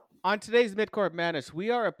On today's Midcourt Madness,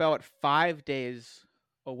 we are about 5 days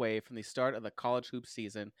away from the start of the college hoop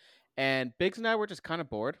season, and Biggs and I were just kind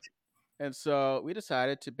of bored, and so we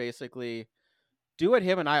decided to basically do what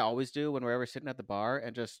him and I always do when we're ever sitting at the bar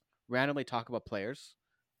and just randomly talk about players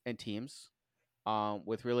and teams,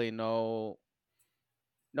 with really no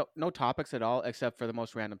topics at all except for the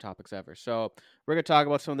most random topics ever. So we're gonna talk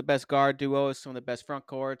about some of the best guard duos, some of the best front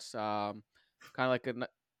courts, kind of like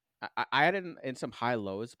I added in some high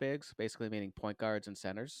lows bigs, basically meaning point guards and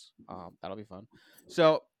centers. That'll be fun.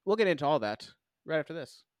 So we'll get into all that right after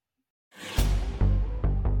this.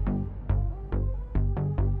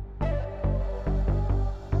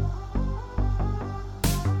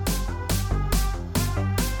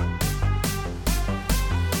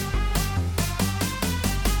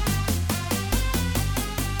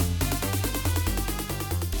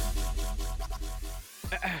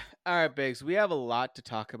 All right, Biggs. We have a lot to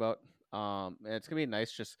talk about. And it's gonna be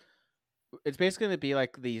nice. It's basically gonna be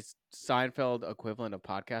like the Seinfeld equivalent of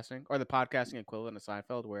podcasting, or the podcasting equivalent of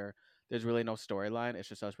Seinfeld, where there's really no storyline. It's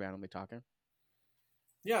just us randomly talking.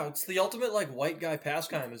 Yeah, it's the ultimate like white guy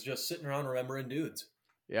pastime is just sitting around remembering dudes.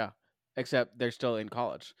 Yeah, except they're still in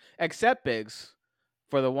college. Except Biggs,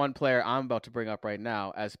 for the one player I'm about to bring up right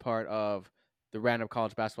now as part of the random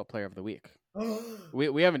college basketball player of the week.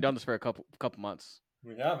 We haven't done this for a couple months.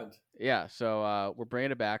 We haven't. Yeah, so we're bringing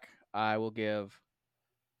it back. I will give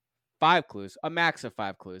 5 clues, a max of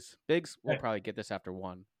 5 clues. Biggs will Okay. probably get this after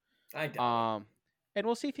one. I doubt And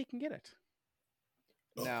we'll see if he can get it.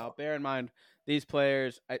 Now, bear in mind, these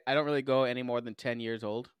players, I don't really go any more than 10 years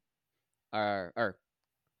old, or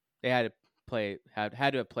they had to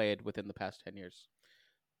have played within the past 10 years.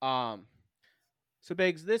 So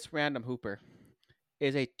Biggs, this random hooper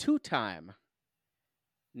is a 2-time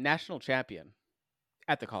national champion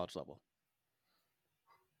at the college level.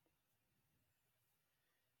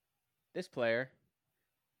 This player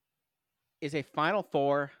is a Final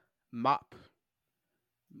Four MOP,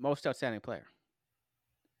 most outstanding player.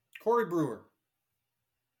 Corey Brewer.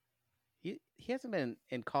 He hasn't been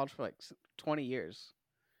in college for like 20 years.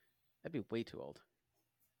 That'd be way too old.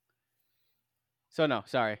 So no,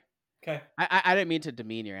 sorry. Okay. I didn't mean to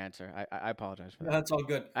demean your answer. I apologize for that. That's all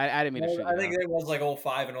good. I didn't mean to shoot you I think down. it was like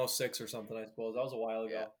 05 and 06 or something, I suppose. That was a while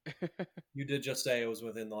ago. Yeah. You did just say it was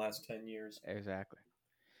within the last 10 years. Exactly.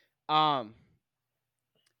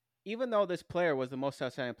 Even though this player was the most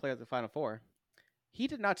outstanding player of the Final Four, he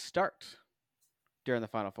did not start during the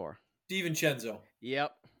Final Four. DiVincenzo.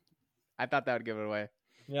 Yep. I thought that would give it away.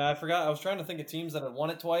 Yeah, I forgot. I was trying to think of teams that had won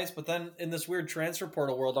it twice, but then in this weird transfer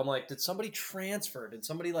portal world, I'm like, did somebody transfer? Did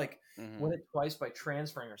somebody like win it twice by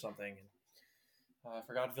transferring or something? And I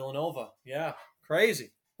forgot Villanova. Yeah,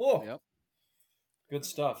 crazy. Oh, Yep. Good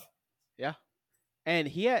stuff. Yeah. And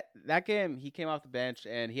he had that game, he came off the bench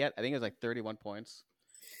and he had, I think it was like 31 points.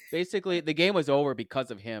 Basically, the game was over because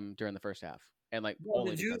of him during the first half. And like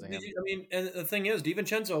only because of him. I mean, and the thing is,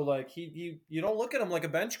 DiVincenzo, like you don't look at him like a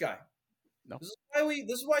bench guy. No.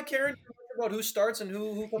 This is why Karen about who starts and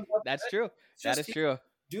who comes up. That's true. That is true.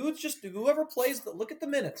 Dudes, just whoever plays. Look at the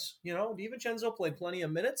minutes. You know, DiVincenzo played plenty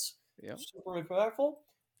of minutes. Yep. Super impactful.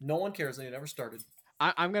 No one cares that he never started.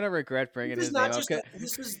 I'm gonna regret bringing his name up.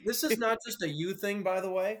 This is not just a you thing, by the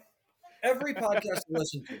way. Every podcast you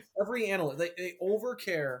listen to, every analyst, they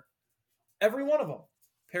overcare. Every one of them.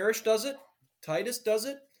 Parrish does it. Titus does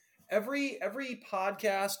it. Every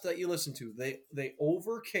podcast that you listen to, they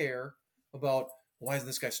overcare about why is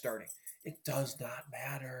this guy starting. It does not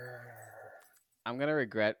matter. I'm gonna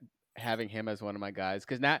regret having him as one of my guys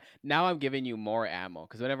because now I'm giving you more ammo.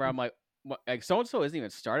 Because whenever I'm like so and so isn't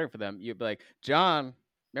even starting for them, you'd be like, John,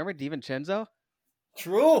 remember DiVincenzo?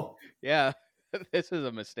 True. Yeah, this is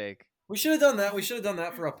a mistake. We should have done that. We should have done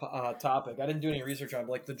that for a topic. I didn't do any research on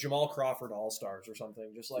like the Jamal Crawford All Stars or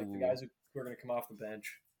something. Just like the guys who are going to come off the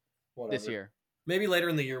bench. Whatever. This year. Maybe later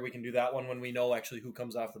in the year we can do that one when we know actually who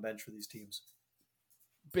comes off the bench for these teams.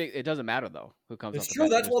 It doesn't matter though who comes. It's true.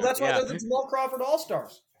 That's why they're the Jamal Crawford All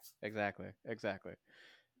Stars. Exactly.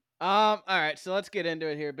 All right, so let's get into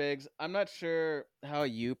it here, Biggs. I'm not sure how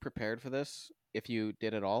you prepared for this, if you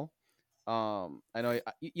did at all. I know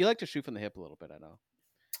you like to shoot from the hip a little bit. I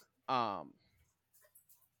know.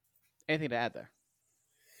 Anything to add there?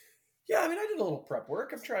 Yeah, I mean, I did a little prep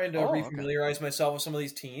work. I'm trying to refamiliarize myself with some of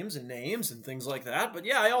these teams and names and things like that. But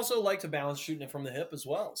yeah, I also like to balance shooting it from the hip as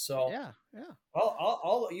well. So yeah.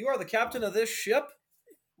 I'll you are the captain of this ship.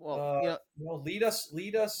 Well, lead us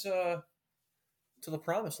to the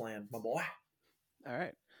promised land, my boy. All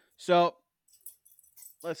right. So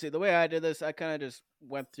let's see. The way I did this, I kind of just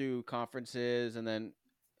went through conferences and then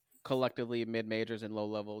collectively mid majors and low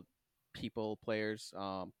level players.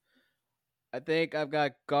 I think I've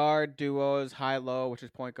got guard duos, high low, which is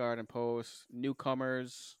point guard and post,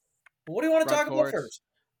 newcomers, What do you want to front talk about courts. first?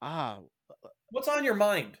 Ah, What's on your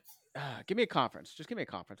mind? give me a conference. Just give me a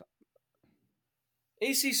conference.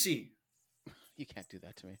 ACC. You can't do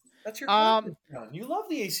that to me. That's your Um, conference, John. You love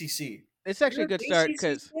the ACC. it's actually You're a an good start ACC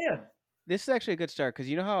because fan. this is actually a good start because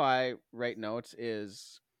you know how I write notes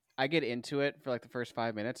is I get into it for like the first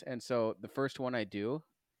 5 minutes, and so the first one I do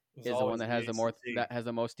It's is the one always that the has the more ACC. that has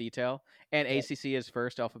the most detail, and Yep. ACC is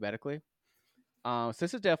first alphabetically. So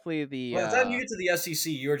this is definitely the By the time you get to the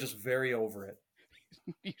SEC, you're just very over it.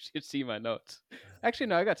 you should see my notes. Actually,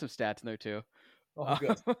 no, I got some stats in there too. Oh,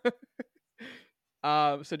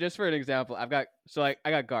 Um, good. so just for an example, I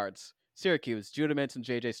got guards: Syracuse, Judah Mintz, and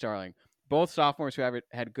JJ Starling, both sophomores who have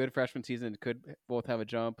had good freshman seasons, could both have a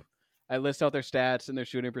jump. I list out their stats and their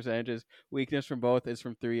shooting percentages. Weakness from both is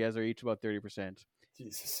from three, as they're each about 30%.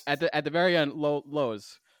 Jesus. At the very end,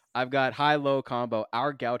 lows. I've got high low combo.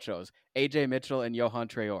 Our Gauchos, AJ Mitchell and Johan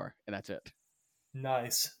Traor, and that's it.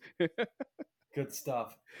 Nice. Good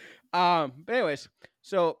stuff. But anyways,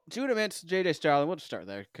 so Judah Mintz, JJ Starling. We'll just start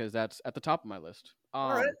there because that's at the top of my list.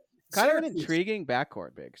 All right. Kind of an Syracuse. intriguing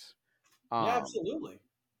backcourt, Biggs. Yeah, absolutely.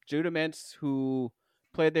 Judah Mintz, who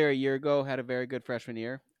played there a year ago, had a very good freshman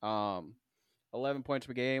year. 11 points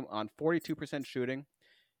per game on 42% shooting.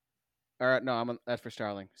 Or no, that's for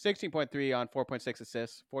Starling. 16.3 on 4.6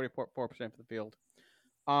 assists, 44% for the field.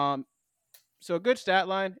 So a good stat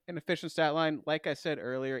line, an efficient stat line. Like I said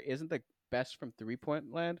earlier, isn't the best from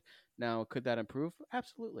 3-point land. Now, could that improve?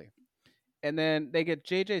 Absolutely. And then they get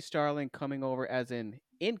JJ Starling coming over as an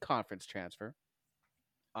in-conference transfer.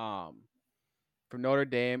 From Notre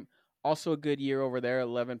Dame, also a good year over there,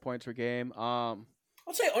 11 points per game. I'd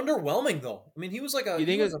say underwhelming though. I mean, he was You he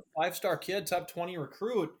think was it? a 5-star kid, top 20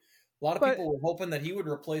 recruit. A lot of But people were hoping that he would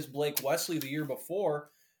replace Blake Wesley the year before.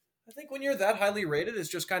 I think when you're that highly rated, it's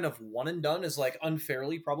just kind of one and done is like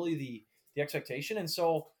unfairly probably the expectation. And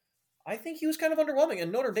so I think he was kind of underwhelming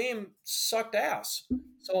and Notre Dame sucked ass.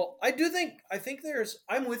 So I think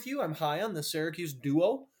I'm with you. I'm high on the Syracuse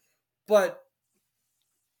duo, but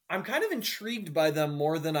I'm kind of intrigued by them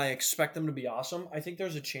more than I expect them to be awesome. I think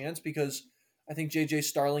there's a chance because I think JJ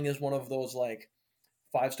Starling is one of those like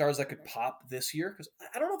 5 stars that could pop this year. Because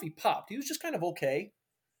I don't know if he popped. He was just kind of okay.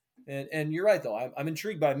 And you're right though. I'm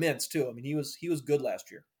intrigued by Mintz too. I mean, he was good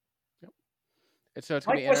last year. so it's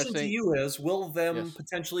My gonna be question to interesting. you is: will them Yes.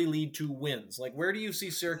 potentially lead to wins? Like, where do you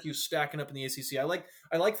see Syracuse stacking up in the ACC? I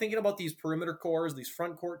like thinking about these perimeter cores, these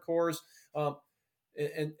front court cores, um,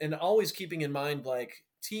 and always keeping in mind like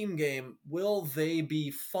team game. Will they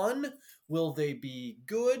be fun? Will they be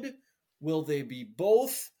good? Will they be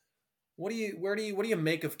both? What do you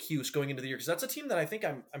make of Cuse going into the year? Because that's a team that I think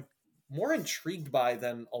I'm more intrigued by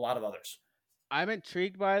than a lot of others. I'm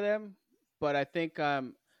intrigued by them, but I think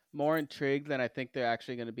I'm more intrigued than I think they're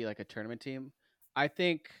actually going to be like a tournament team. I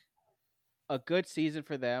think a good season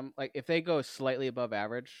for them, like if they go slightly above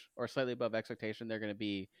average or slightly above expectation, they're going to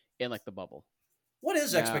be in like the bubble. What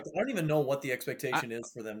is Now, expected? I don't even know what the I expectation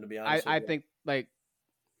is for them. To be I, honest with I you, think like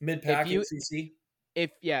mid if pack you ACC.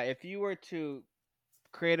 if you were to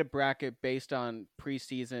create a bracket based on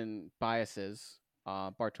preseason biases,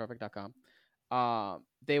 bartorvik.com,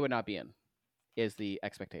 they would not be in. Is the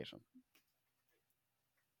expectation.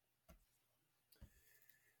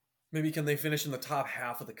 Maybe can they finish in the top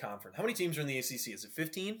half of the conference? How many teams are in the ACC? Is it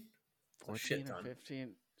 15? It's a 14 shit or ton.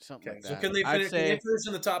 15, something Okay, like so that. can they I'd finish? Can they say finish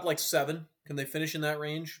in the top like 7? Can they finish in that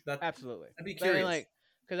range? absolutely. I'd be But I mean, curious. like,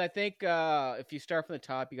 because I think if you start from the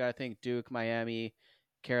top, you got to think Duke, Miami,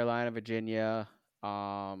 Carolina, Virginia,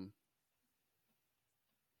 um,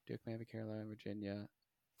 Duke, Miami, Carolina, Virginia,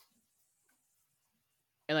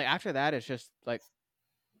 and like after that, it's just like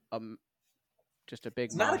um, just a big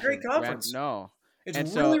It's not a mosh great of conference. no. It's And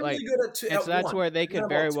so really like, really good and at so that's one, where they and then could about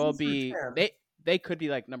very well 2 through be. 10. They could be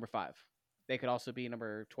like number 5. They could also be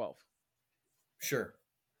number 12. Sure.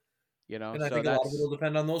 You know, And I so think a lot of it that's will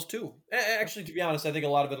depend on those two. Actually, to be honest, I think a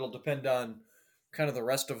lot of it will depend on kind of the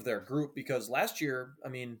rest of their group because last year, I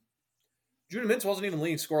mean, Judah Mintz wasn't even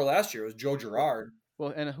leading scorer last year. It was Joe Girard.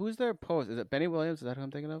 well. And who's their post? Is it Benny Williams? Is that who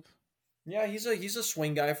I'm thinking of? Yeah, he's a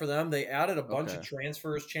swing guy for them. They added a bunch of Okay.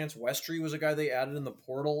 transfers. Chance Westry was a guy they added in the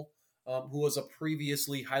portal, who was a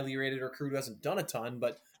previously highly rated recruit who hasn't done a ton,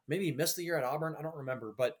 but maybe he missed the year at Auburn. I don't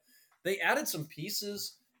remember, but they added some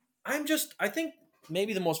pieces. I think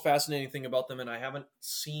maybe the most fascinating thing about them, and I haven't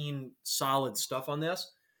seen solid stuff on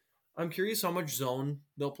this. I'm curious how much zone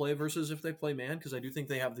they'll play versus if they play man, because I do think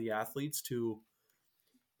they have the athletes to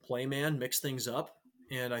play man, mix things up.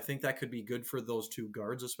 And I think that could be good for those two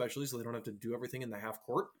guards, especially so they don't have to do everything in the half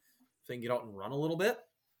court. If they can get out and run a little bit.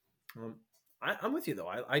 I'm with you though.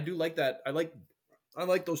 I do like that. I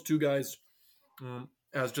like those two guys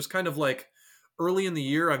as just kind of like early in the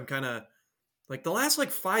year. I'm kind of like the last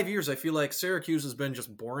like 5 years. I feel like Syracuse has been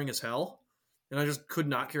just boring as hell, and I just could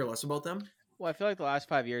not care less about them. Well, I feel like the last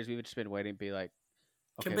 5 years we've just been waiting to be like,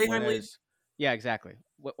 Can okay, when Boeheim leave? is? Yeah, exactly.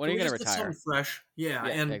 When are Can you we gonna just get something retire? fresh? Yeah,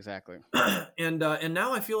 Yeah, and exactly. and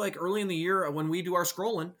now I feel like early in the year when we do our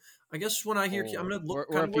scrolling, I guess when I hear I'm gonna look.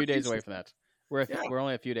 We're a few days away from that. Yeah, We're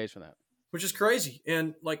only a few days from that. which is crazy.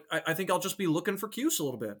 And like I think I'll just be looking for Cuse a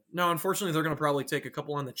little bit. Now, unfortunately, they're going to probably take a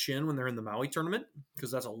couple on the chin when they're in the Maui tournament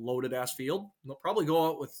because that's a loaded ass field. They'll probably go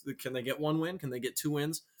out with can they get 1 win? Can they get 2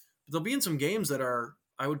 wins? But they'll be in some games that are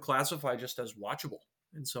I would classify just as watchable.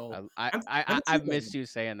 And so I've missed you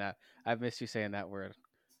saying that. I've missed you saying that word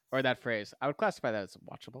or that phrase. I would classify that as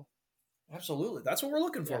watchable. Absolutely, that's what we're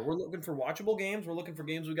looking for. Yeah. We're looking for watchable games. We're looking for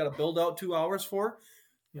games we got to build out 2 hours for.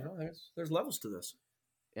 You know, there's levels to this.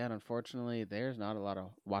 Yeah, and unfortunately, there's not a lot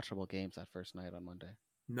of watchable games that first night on Monday.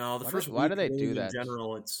 No, the first why week do they do in that?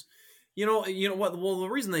 general, it's you know what? Well, the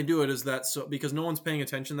reason they do it is that because no one's paying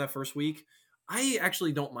attention that first week. I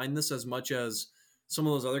actually don't mind this as much as some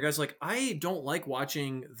of those other guys. Like I don't like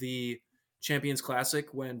watching the Champions Classic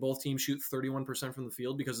when both teams shoot 31% from the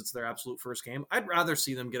field because it's their absolute first game. I'd rather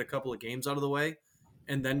see them get a couple of games out of the way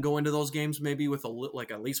and then go into those games maybe with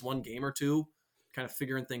like at least 1 game or 2, kind of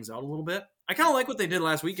figuring things out a little bit. I kind of like what they did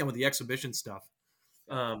last weekend with the exhibition stuff.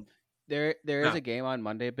 There is a game on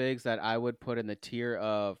Monday, Biggs, that I would put in the tier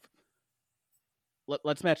of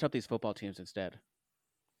let's match up these football teams instead.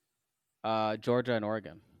 Georgia and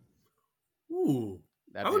Oregon. Ooh.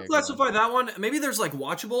 I would classify that one. Maybe there's like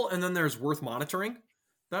watchable and then there's worth monitoring.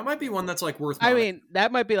 That might be one that's like worth monitoring. I mean,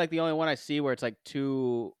 that might be like the only one I see where it's like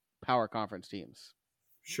 2 power conference teams.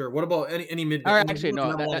 Sure. What about any mid? Or actually,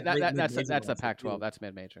 no, that's the Pac-12. That's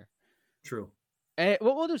mid-major. True. And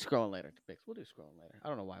we'll do scrolling later, Biggs. We'll do scrolling later. I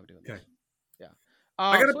don't know why we're doing this. Yeah.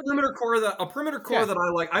 I got a perimeter core that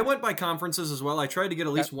I like. I went by conferences as well. I tried to get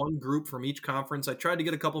at least 1 group from each conference. I tried to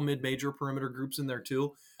get a couple mid-major perimeter groups in there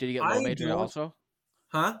too. Did you get low major also?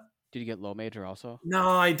 Huh? Did you get low major also? No,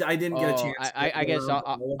 I didn't get a chance. I guess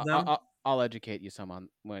I'll educate you some on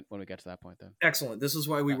when we get to that point then. Excellent. This is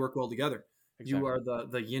why we work well together. Exactly. You are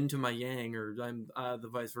the yin to my yang, or I'm the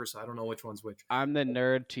vice versa. I don't know which one's which. I'm the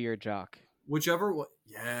nerd to your jock. Whichever.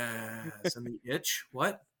 Yes. And the itch.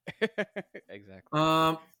 What? Exactly.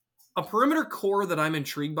 A perimeter core that I'm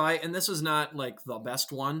intrigued by, and this is not like the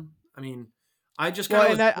best one. I mean, I just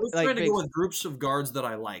kind of was trying to go with groups of guards that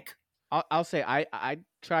I like. I'll say I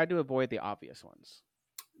tried to avoid the obvious ones.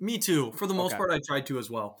 Me too. For the most part, I tried to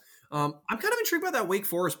as well. I'm kind of intrigued by that Wake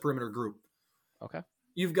Forest perimeter group. Okay.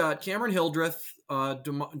 You've got Cameron Hildreth,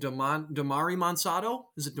 Damari Monsato.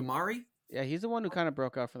 Is it Damari? Yeah, he's the one who kind of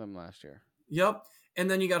broke out for them last year. Yep.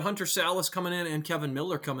 And then you got Hunter Salas coming in and Kevin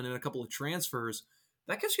Miller coming in, a couple of transfers.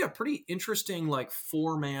 That gives you a pretty interesting, like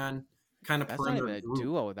 4-man kind of perimeter group. That's not even a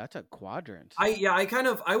duo. That's a quadrant.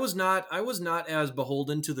 I was not as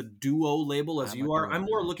beholden to the duo label as you are. I'm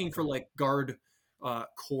more looking for like guard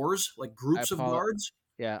cores, like groups of guards.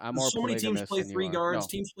 Yeah, I'm more. So many teams play 3 guards.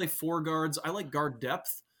 Teams play 4 guards. I like guard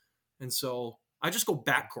depth, and so I just go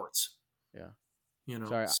backcourts. Yeah, you know.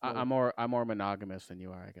 Sorry, so, I'm more monogamous than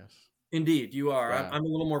you are, I guess. Indeed, you are. Yeah. I'm a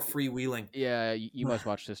little more freewheeling. Yeah, you must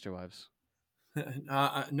watch Sister Wives.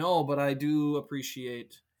 No, but I do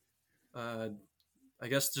appreciate, I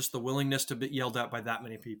guess, just the willingness to be yelled at by that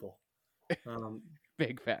many people.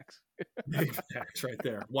 Big facts. Big facts right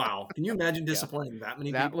there. Wow. Can you imagine disappointing that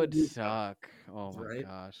many people? That would suck. Oh, my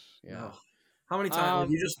gosh. Yeah. No. How many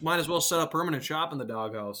times? You just might as well set up permanent shop in the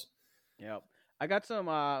doghouse. Yep. I got some,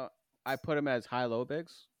 I put them as high-low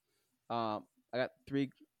bigs. I got three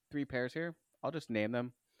pairs here. I'll just name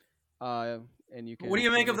them. And you can. What do you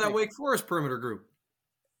make of that Wake Forest perimeter group?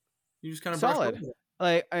 You just kind of solid.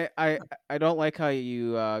 Like I don't like how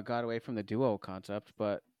you got away from the duo concept,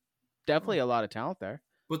 but definitely a lot of talent there.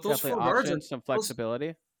 But those 4 guards and some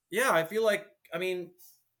flexibility. Yeah, I feel like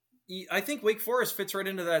I think Wake Forest fits right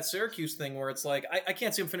into that Syracuse thing where it's like I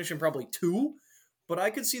can't see them finishing probably 2, but I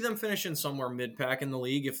could see them finishing somewhere mid-pack in the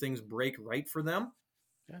league if things break right for them.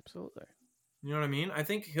 Absolutely. You know what I mean? I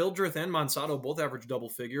think Hildreth and Monsato both average double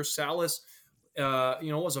figures. Salas,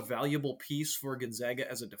 was a valuable piece for Gonzaga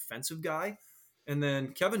as a defensive guy. And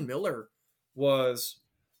then Kevin Miller was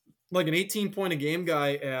like an 18-point-a-game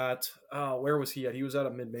guy at, where was he at? He was at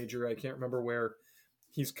a mid-major. I can't remember where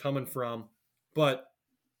he's coming from. But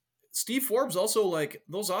Steve Forbes also, like,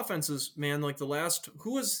 those offenses, man, like the last –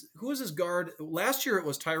 who was his guard? Last year it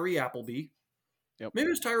was Tyree Appleby. Yep. Maybe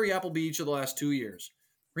it was Tyree Appleby each of the last 2 years.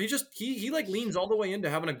 Where he like leans all the way into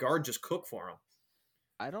having a guard just cook for him.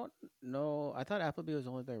 I don't know. I thought Appleby was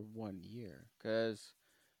only there 1 year because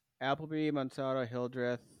Appleby, Monsanto,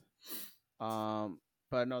 Hildreth.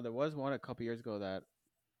 But no, there was one a couple years ago that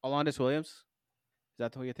Alondis Williams. Is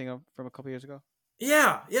that who you're thinking of from a couple years ago?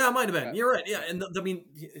 Yeah, it might have been. Yeah. You're right. Yeah, and I mean,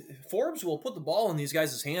 Forbes will put the ball in these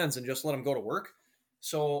guys' hands and just let them go to work.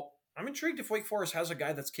 So I'm intrigued if Wake Forest has a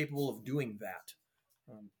guy that's capable of doing that.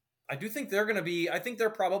 I do think they're going to be. I think they're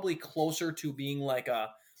probably closer to being like a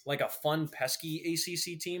fun, pesky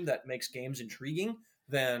ACC team that makes games intriguing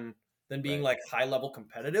than being Right. like high level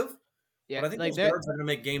competitive. Yeah, But I think like those that. guards are going to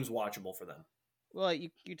make games watchable for them. Well,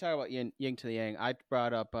 you talk about yin to the yang. I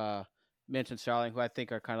brought up Minch and Starling, who I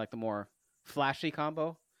think are kind of like the more flashy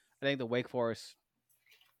combo. I think the Wake Forest,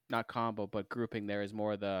 not combo, but grouping there is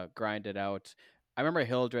more the grinded out. I remember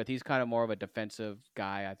Hildreth. He's kind of more of a defensive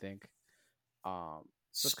guy, I think. So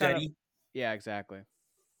it's kind of, Steady. yeah, exactly.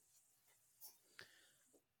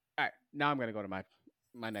 All right, now I'm gonna go to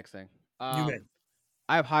my next thing. You may.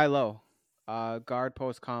 I have high low, guard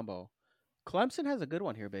post combo. Clemson has a good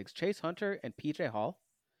one here, Biggs. Chase Hunter and PJ Hall.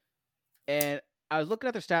 And I was looking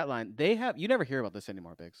at their stat line. They have, you never hear about this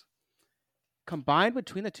anymore, Biggs. Combined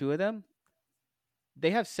between the two of them, they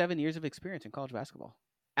have 7 years of experience in college basketball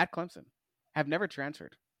at Clemson. Have never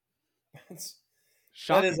transferred. That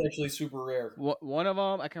Shocking. is actually super rare. One of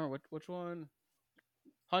them, I can't remember which one.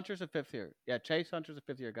 Hunter's a fifth year. Yeah, Chase Hunter's a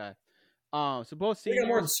fifth year guy. So both They got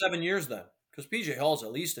more than seniors. 7 years then, because PJ Hall's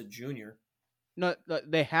at least a junior. No,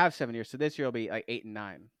 they have 7 years. So this year will be like 8 and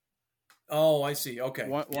 9. Oh, I see. Okay.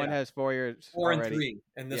 One has 4 years. 4 and already. 3,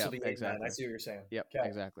 and this Yeah, will be 8 and 9. exactly. I see what you're saying. Yep, Okay.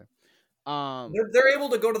 exactly. They're able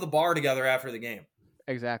to go to the bar together after the game.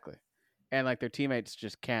 Exactly. And like their teammates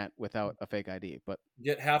just can't without a fake ID. But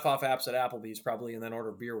Get half off apps at Applebee's probably, and then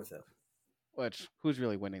order beer with it. which who's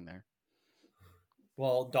really winning there?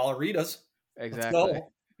 Well, Dollaritas. Exactly.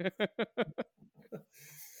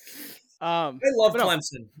 I love no.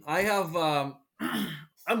 Clemson. I have.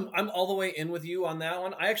 I'm all the way in with you on that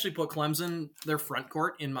one. I actually put Clemson, their front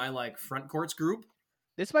court, in my like front courts group.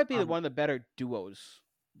 This might be one of the better duos.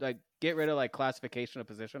 Like, get rid of like classification of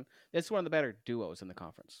position. This is one of the better duos in the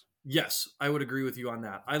conference. Yes, I would agree with you on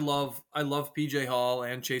that. I love PJ Hall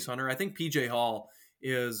and Chase Hunter. I think PJ Hall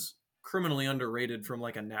is criminally underrated from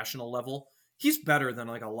like a national level. He's better than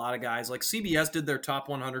like a lot of guys. Like CBS did their top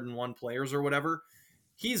 101 players or whatever.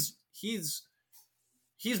 He's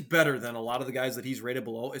better than a lot of the guys that he's rated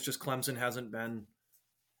below. It's just Clemson hasn't been,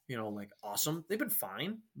 like awesome. They've been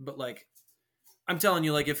fine, but like I'm telling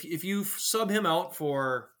you, like if you sub him out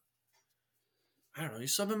for, I don't know, you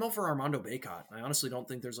sub him out for Armando Bacot. I honestly don't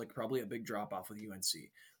think there's like probably a big drop off with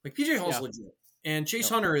UNC. Like PJ Hall's legit, and Chase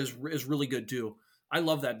Hunter is really good too. I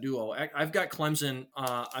love that duo. I've got Clemson.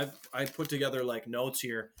 I put together like notes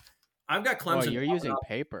here. I've got Clemson. Oh, you're using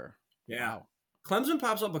paper. Yeah, wow. Clemson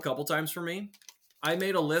pops up a couple times for me. I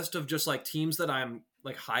made a list of just like teams that I'm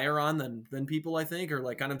like higher on than people I think, or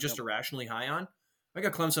like kind of just irrationally high on. I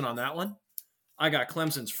got Clemson on that one. I got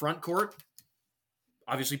Clemson's front court.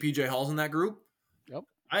 Obviously, PJ Hall's in that group. Yep.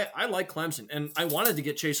 I like Clemson, and I wanted to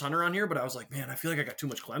get Chase Hunter on here, but I was like, man, I feel like I got too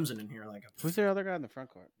much Clemson in here. Like, who's their other guy in the front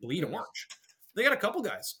court? Bleed orange. They got a couple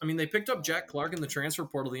guys. I mean, they picked up Jack Clark in the transfer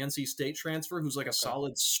portal, the NC State transfer, who's like a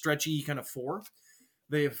solid, stretchy kind of 4.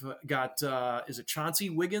 They've got, is it Chauncey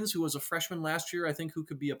Wiggins, who was a freshman last year, I think, who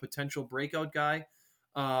could be a potential breakout guy.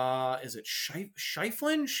 Is it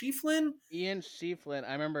Schieflin? Ian Schieflin.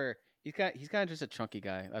 I remember he's kind of just a chunky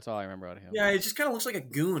guy. That's all I remember out of him. Yeah, it just kind of looks like a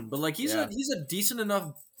goon, but like he's a decent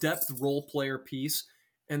enough depth role player piece.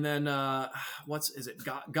 And then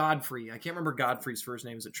Godfrey? I can't remember Godfrey's first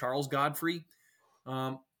name. Is it Charles Godfrey?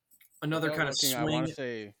 Another kind of swing. I want to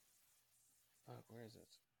say, where is it?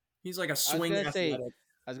 He's like a swing athletic.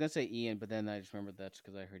 I was gonna say Ian, but then I just remembered that's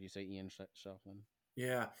because I heard you say Ian Schieflin.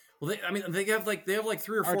 Yeah, well, they have like 3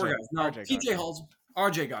 or 4 guys. No, PJ Hall's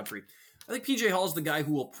RJ Godfrey. I think PJ Hall's the guy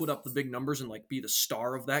who will put up the big numbers and like be the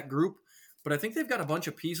star of that group. But I think they've got a bunch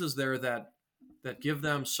of pieces there that give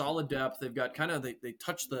them solid depth. They've got kind of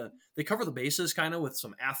they cover the bases kind of with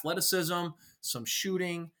some athleticism, some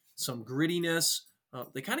shooting, some grittiness.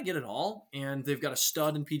 They kind of get it all, and they've got a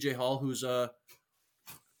stud in PJ Hall who's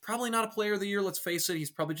probably not a player of the year. Let's face it, he's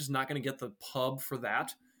probably just not going to get the pub for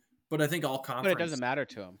that. But I think all conference. But it doesn't matter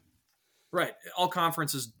to him, right? All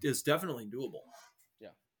conference is definitely doable. Yeah.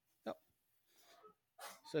 Yep.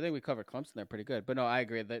 So I think we covered Clemson there pretty good. But no, I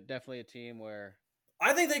agree. That definitely a team where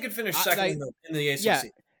I think they could finish second in the ACC. Yeah,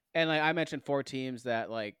 and like I mentioned, 4 teams that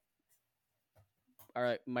like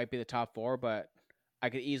might be the top 4, but I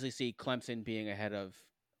could easily see Clemson being ahead of.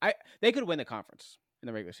 They could win the conference in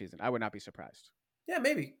the regular season. I would not be surprised. Yeah,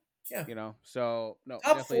 maybe. Yeah. So no,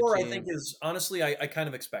 Top definitely a four, I think, team. is honestly, I kind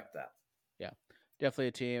of expect that. Yeah, definitely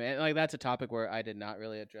a team, and like that's a topic where I did not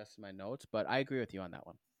really address in my notes, but I agree with you on that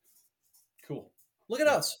one. Cool. Look at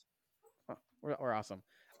Yeah, us. we're awesome.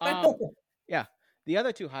 I Um, know. yeah, the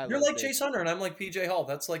other two high You're lows, like Biggs. Chase Hunter, and I'm like PJ Hall.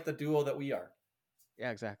 That's like the duo that we are.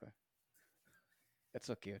 Yeah, exactly. That's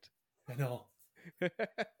so cute. I know.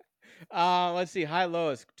 Let's see, high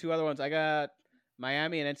lows. Two other ones. I got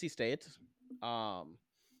Miami and NC State. Um,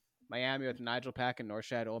 Miami with Nigel Pack and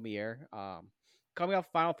Norshad Omier. Coming off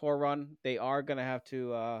Final Four run, they are gonna have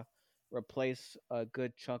to replace a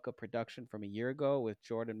good chunk of production from a year ago with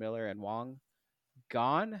Jordan Miller and Wong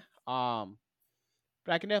gone.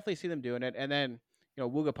 But I can definitely see them doing it. And then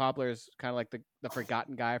Wooga Poplar is kind of like the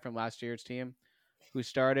forgotten guy from last year's team, who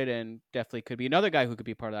started and definitely could be another guy who could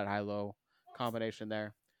be part of that high low combination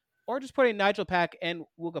there, or just putting Nigel Pack and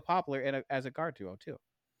Wooga Poplar as a guard duo too.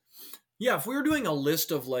 Yeah, if we were doing a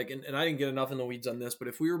list of like, and I didn't get enough in the weeds on this, but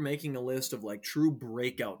if we were making a list of like true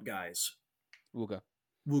breakout guys, Wooga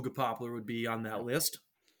Poplar would be on that Yep. list.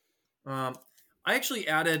 I actually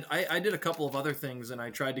added, I did a couple of other things, and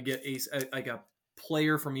I tried to get like a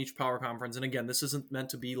player from each power conference. And again, this isn't meant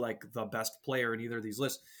to be like the best player in either of these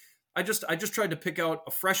lists. I just tried to pick out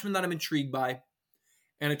a freshman that I'm intrigued by,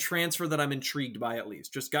 and a transfer that I'm intrigued by at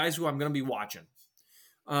least. Just guys who I'm going to be watching.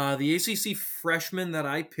 The ACC freshman that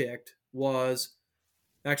I picked was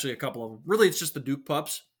actually a couple of them. Really, it's just the Duke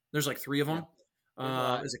pups. There's like three of them.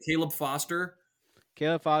 Is it Caleb Foster?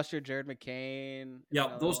 Caleb Foster, Jared McCain.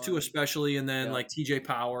 Yeah, those two especially, and then Yep. like TJ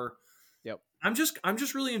Power. Yep. I'm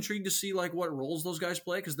just really intrigued to see like what roles those guys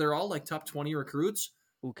play because they're all like top 20 recruits.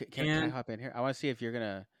 Ooh, can I hop in here? I want to see if you're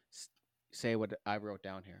gonna say what I wrote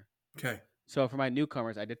down here. Okay. So for my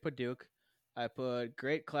newcomers, I did put Duke. I put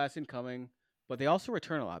great class incoming, but they also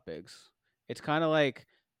return a lot, Bigs. It's kind of like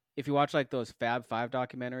if you watch like those Fab Five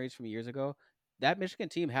documentaries from years ago. That Michigan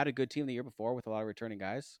team had a good team the year before with a lot of returning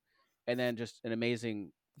guys, and then just an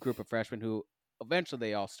amazing group of freshmen who eventually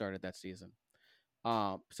they all started that season.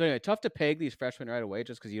 So anyway, tough to peg these freshmen right away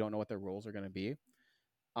just because you don't know what their roles are going to be.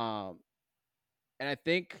 Um, and I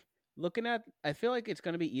think I feel like it's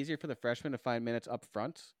going to be easier for the freshmen to find minutes up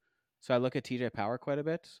front. So I look at TJ Power quite a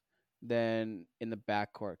bit than in the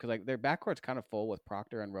backcourt because like their backcourt's kind of full with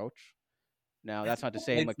Proctor and Roach. Now that's not to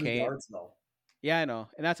say McCain. Yeah, I know,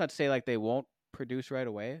 and that's not to say like they won't produce right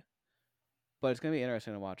away, but it's going to be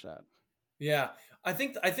interesting to watch that. Yeah, I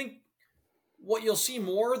think what you'll see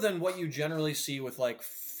more than what you generally see with like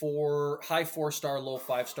high 4-star, low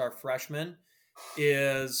 5-star freshmen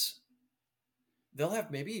is they'll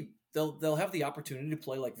have the opportunity to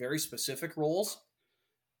play like very specific roles.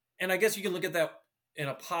 And I guess you can look at that in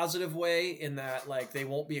a positive way in that like they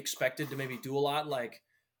won't be expected to maybe do a lot. Like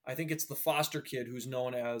I think it's the Foster kid who's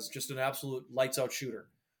known as just an absolute lights out shooter.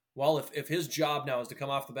 Well, if his job now is to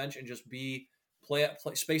come off the bench and just play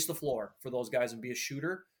space the floor for those guys and be a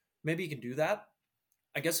shooter, maybe he can do that.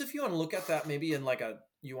 I guess if you want to look at that maybe in like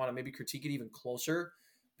you want to maybe critique it even closer,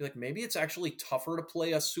 be like maybe it's actually tougher to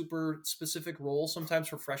play a super specific role sometimes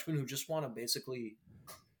for freshmen who just want to basically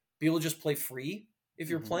be able to just play free. If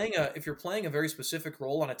you're playing a very specific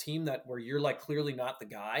role on a team where you're like clearly not the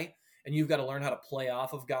guy and you've got to learn how to play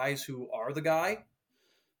off of guys who are the guy.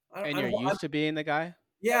 And you're used to being the guy?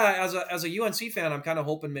 Yeah, as a UNC fan, I'm kind of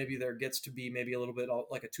hoping maybe there gets to be maybe a little bit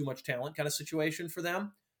like a too much talent kind of situation for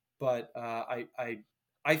them. But I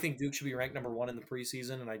think Duke should be ranked number 1 in the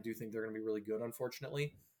preseason, and I do think they're going to be really good.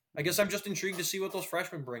 Unfortunately, I guess I'm just intrigued to see what those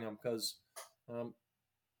freshmen bring them because,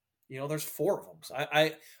 there's 4 of them. So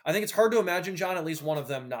I think it's hard to imagine, John, at least one of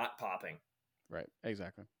them not popping. Right.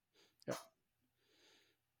 Exactly. Yep.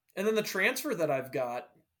 And then the transfer that I got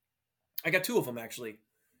 2 of them actually.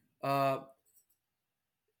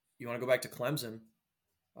 You want to go back to Clemson?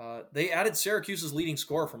 They added Syracuse's leading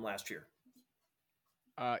scorer from last year.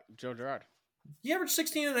 Joe Girard. He averaged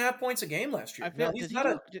 16.5 points a game last year.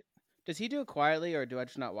 Does he do it quietly, or do I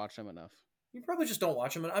just not watch him enough? You probably just don't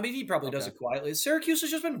watch him. I mean, he probably does it quietly. Syracuse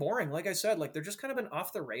has just been boring. Like I said, like they're just kind of been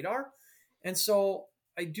off the radar. And so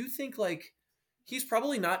I do think like he's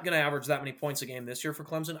probably not going to average that many points a game this year for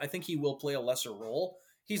Clemson. I think he will play a lesser role.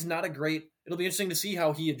 He's not it'll be interesting to see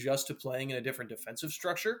how he adjusts to playing in a different defensive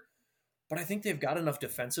structure. But I think they've got enough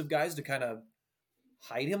defensive guys to kind of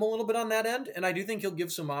hide him a little bit on that end. And I do think he'll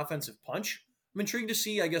give some offensive punch. I'm intrigued to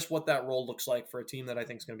see, I guess, what that role looks like for a team that I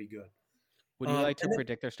think is going to be good. Would you like to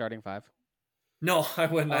predict their starting 5? No, I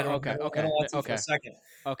wouldn't. I don't okay. want to for a second.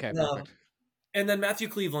 Okay, perfect. And then Matthew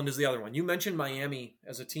Cleveland is the other one. You mentioned Miami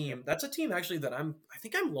as a team. Yep. That's a team actually that I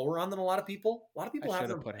think I'm lower on than a lot of people. A lot of people have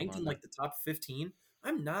them ranked in like the top 15.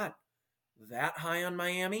 I'm not that high on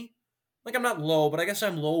Miami. Like, I'm not low, but I guess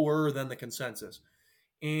I'm lower than the consensus.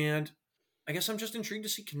 And I guess I'm just intrigued to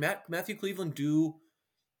see, can Matthew Cleveland do,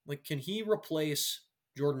 like, can he replace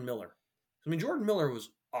Jordan Miller? I mean, Jordan Miller was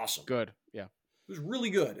awesome. Good. Yeah. He was really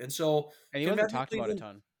good. And so And he can wasn't Matthew talked about a Cleveland,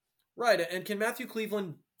 ton. right? And can Matthew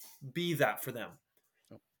Cleveland be that for them?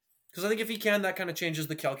 Nope. Because I think if he can, that kind of changes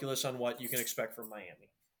the calculus on what you can expect from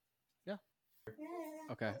Miami. Yeah.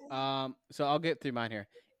 Okay. So I'll get through mine here.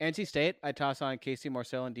 NC State, I toss on Casey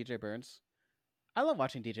Morcell and DJ Burns. I love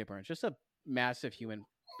watching DJ Burns. Just a massive human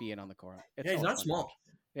being on the court. It's Yeah, he's so much not fun to small. watch.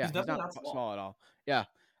 Yeah, He's he's definitely not not small. small at all. Yeah.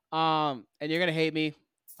 And you're gonna hate me.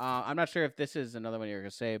 I'm not sure if this is another one you're gonna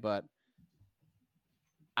say, but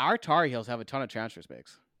our Tar Heels have a ton of transfer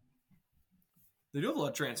space. They do have a lot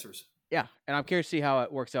of transfers. Yeah, and I'm curious to see how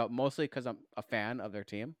it works out. Mostly because I'm a fan of their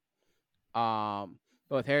team.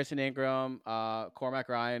 Both Harrison Ingram, Cormac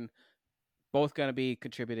Ryan, both going to be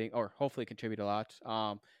contributing or hopefully contribute a lot.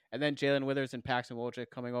 And then Jalen Withers and Paxton Wojcik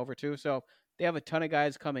coming over too. So they have a ton of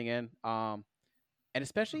guys coming in. And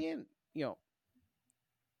especially in,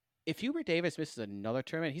 if Hubert Davis misses another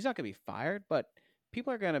tournament, he's not going to be fired, but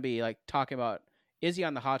people are going to be like talking about, is he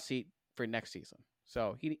on the hot seat for next season?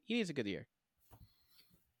 So he needs a good year.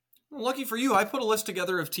 Well, lucky for you, I put a list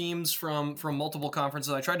together of teams from multiple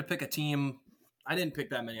conferences. I tried to pick a team. I didn't pick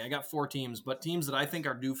that many. I got 4 teams, but teams that I think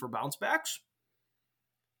are due for bounce backs.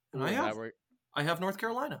 And I have North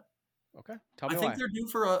Carolina. Okay. Tell me I why. think they're due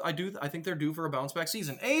for I think they're due for a bounce back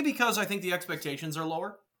season. Because I think the expectations are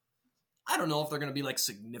lower. I don't know if they're going to be like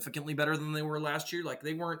significantly better than they were last year. Like,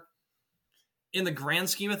 they weren't, in the grand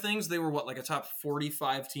scheme of things, they were like a top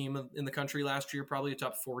 45 team in the country last year, probably a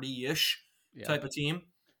top 40-ish type of team.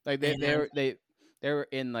 Like they were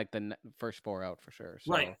in like the first 4 out for sure.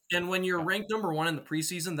 So. Right. And when you're ranked number 1 in the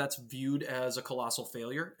preseason, that's viewed as a colossal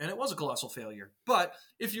failure. And it was a colossal failure. But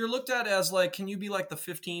if you're looked at as like, can you be like the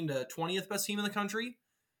 15 to 20th best team in the country?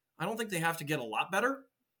 I don't think they have to get a lot better.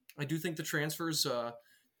 I do think the transfers,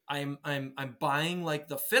 I'm buying like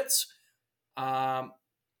the fits. I'm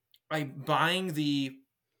buying the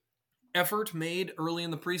effort made early in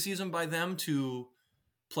the preseason by them to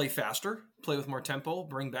play faster, play with more tempo,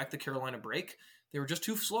 bring back the Carolina break. They were just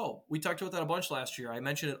too slow. We talked about that a bunch last year. I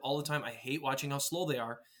mentioned it all the time. I hate watching how slow they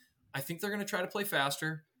are. I think they're going to try to play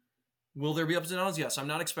faster. Will there be ups and downs? Yes. I'm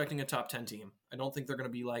not expecting a top 10 team. I don't think they're going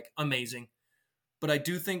to be like amazing. But I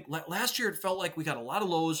do think last year it felt like we got a lot of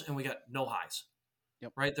lows and we got no highs.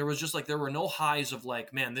 Yep. Right? There was just like, there were no highs of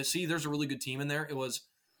like, man, there's a really good team in there. It was,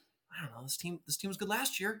 I don't know, this team was good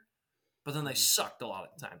last year, but then they sucked a lot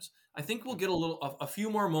of times. I think we'll get a few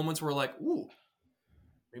more moments where like, ooh,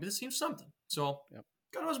 maybe this team's something. So,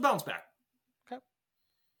 got us bounce back. Okay,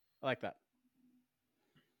 I like that.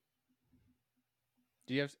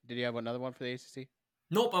 Did you have another one for the ACC?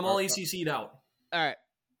 Nope, I'm all ACC'd out. All right,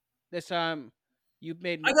 this time you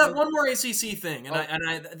made. I got one more ACC thing,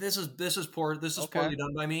 and this is poor. This is poorly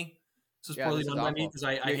done by me. This is poorly done by me because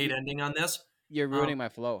I hate ending on this. You're ruining my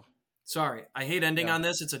flow. Sorry, I hate ending on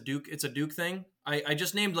this. It's a Duke thing. I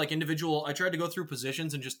just named like individual. I tried to go through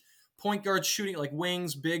positions and just point guards, shooting like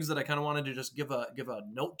wings, bigs that I kind of wanted to just give a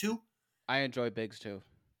note to. I enjoy bigs too.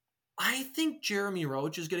 I think Jeremy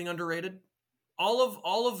Roach is getting underrated.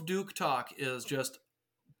 All of Duke talk is just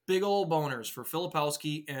big old boners for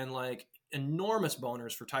Filipowski and like enormous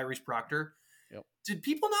boners for Tyrese Proctor. Yep. Did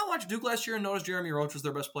people not watch Duke last year and notice Jeremy Roach was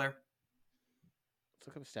their best player? Let's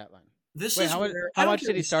look up the stat line. How much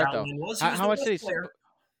did he start though? How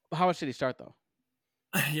much did he start though?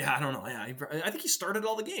 Yeah, I don't know. Yeah, I think he started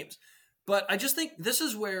all the games, but I just think this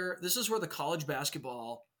is where the college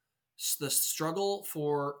basketball, the struggle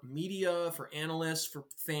for media, for analysts, for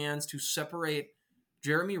fans to separate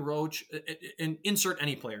Jeremy Roach and insert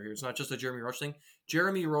any player here. It's not just a Jeremy Roach thing.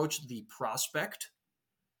 Jeremy Roach, the prospect,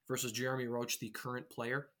 versus Jeremy Roach, the current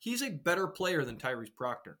player. He's a better player than Tyrese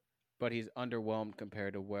Proctor, but he's underwhelmed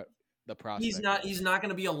compared to what the prospect. He's not going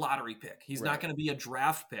to be a lottery pick. He's not going to be a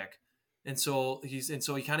draft pick. And so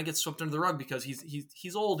he kind of gets swept under the rug because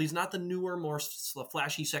he's old. He's not the newer, more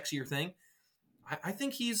flashy, sexier thing. I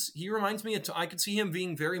think he reminds me I could see him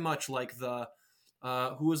being very much like the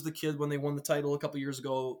who was the kid when they won the title a couple years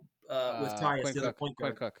ago with Tyus, the other point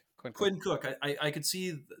guard. Quinn Cook. I could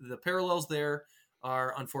see the parallels there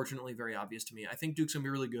are unfortunately very obvious to me. I think Duke's gonna be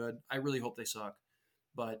really good. I really hope they suck.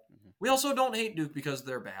 But we also don't hate Duke because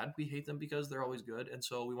they're bad. We hate them because they're always good, and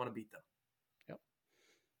so we want to beat them.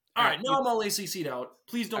 All right, now I'm all ACC'd out.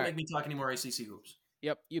 Please don't make me talk any more ACC hoops.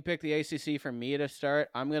 Yep, you pick the ACC for me to start.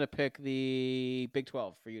 I'm going to pick the Big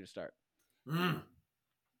 12 for you to start.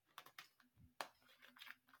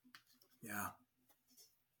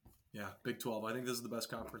 Yeah, Big 12. I think this is the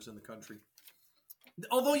best conference in the country.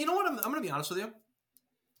 Although, you know what? I'm going to be honest with you.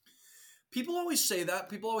 People always say that.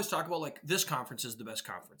 People always talk about like this conference is the best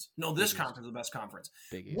conference. No, this Big East. conference is the best conference.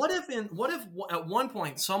 Big East. What if at one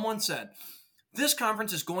point someone said this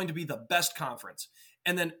conference is going to be the best conference,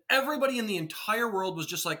 and then everybody in the entire world was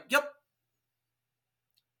just like, "Yep."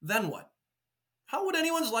 Then what? How would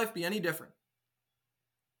anyone's life be any different?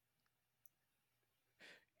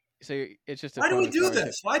 So it's just why do we do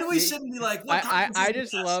this? Why do we sit and be like, what I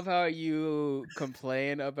just love how you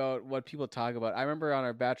complain about what people talk about. I remember on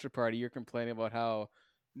our bachelor party, you're complaining about how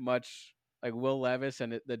much like Will Levis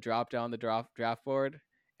and the drop down the draft board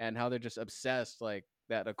and how they're just obsessed like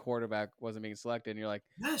that a quarterback wasn't being selected. And you're like,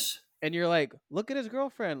 yes. And you're like, look at his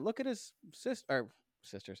girlfriend, look at his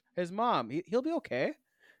sisters, his mom. He'll be okay.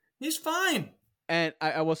 He's fine. And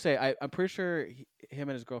I will say, I'm pretty sure him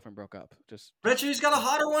and his girlfriend broke up. Bet you he's got a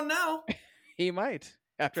hotter one now. He might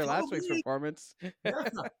after last week's performance. Yeah.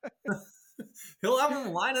 He'll have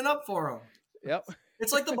him lining up for him. Yep.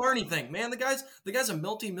 It's like the Barney thing, man. The guy's a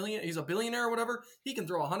multi-million. He's a billionaire or whatever. He can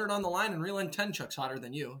throw 100 on the line and reel in 10 chucks hotter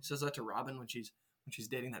than you. He says that to Robin when she's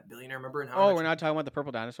dating that billionaire. Remember? We're not talking about the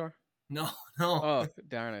purple dinosaur. No. Oh,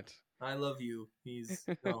 darn it! I love you. He's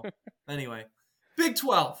no. Anyway, Big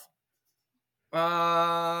 12. What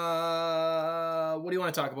do you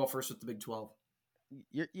want to talk about first with the Big 12?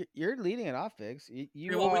 You're leading it off, Biggs.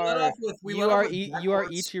 You are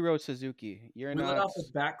Ichiro Suzuki. We let off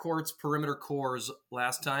with backcourts, perimeter cores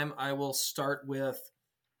last time. I will start with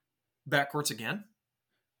backcourts again.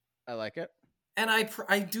 I like it. And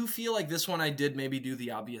I do feel like this one I did maybe do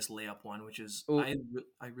the obvious layup one, which is I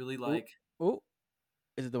really like. Oh,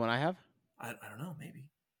 is it the one I have? I don't know, maybe.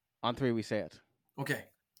 On 3 we say it. Okay.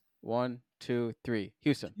 1, 2, 3.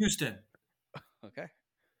 Houston. Okay.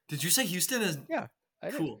 Did you say Houston? Yeah.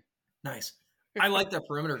 Cool. Nice. I like that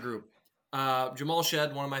perimeter group. Jamal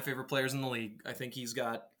Shed, one of my favorite players in the league. I think he's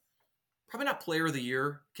got probably not player of the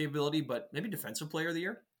year capability, but maybe defensive player of the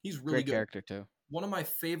year. He's really good. Character too. One of my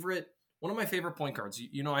favorite point guards.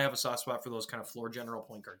 You know I have a soft spot for those kind of floor general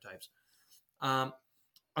point guard types. I'm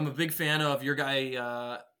a big fan of your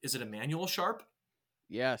guy. Is it Emmanuel Sharp?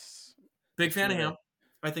 Yes. Big fan of him.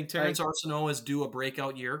 I think Terrence Arsenault is due a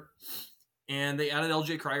breakout year. And they added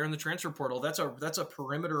LJ Cryer in the transfer portal. That's a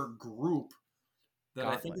perimeter group that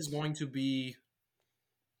I think is going to be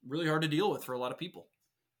really hard to deal with for a lot of people.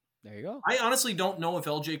 There you go. I honestly don't know if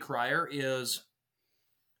LJ Cryer is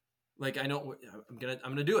like I'm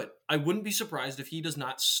gonna do it. I wouldn't be surprised if he does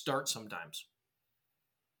not start sometimes.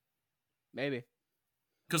 Maybe.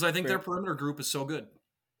 Because I think their perimeter group is so good.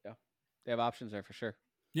 Yeah. They have options there for sure.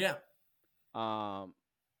 Yeah.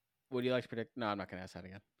 Would you like to predict? No, I'm not gonna ask that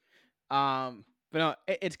again. But no,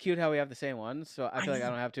 it's cute how we have the same ones, so I feel like I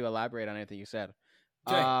don't have to elaborate on anything you said.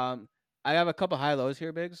 Okay. I have a couple high lows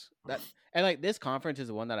here, Biggs. And like this conference is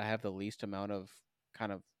the one that I have the least amount of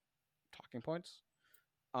kind of talking points.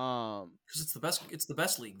 Because it's the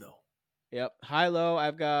best league though. Yep. High low,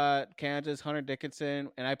 I've got Kansas, Hunter Dickinson,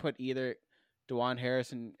 and I put either DeJuan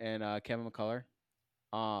Harris and Kevin McCullough.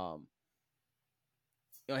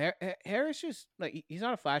 Harris just like he's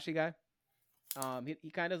not a flashy guy.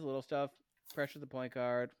 He kind of does little stuff, pressures the point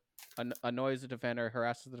guard, annoys the defender,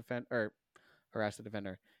 harasses the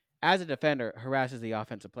defender. As a defender, harasses the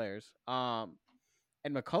offensive players. And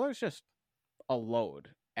McCullough's just a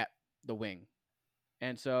load at the wing,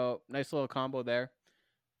 and so nice little combo there.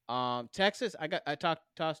 Texas, I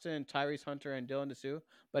tossed in Tyrese Hunter and Dylan Dessou,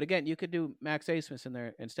 but again, you could do Max Asmus in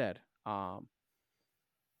there instead. I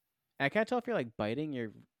can't tell if you're like biting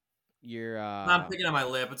your. I'm picking on my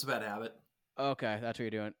lip. It's a bad habit. Okay, that's what you're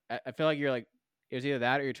doing. I feel like you're like it was either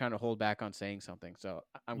that or you're trying to hold back on saying something. So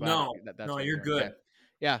I'm glad. No, you're good. Okay.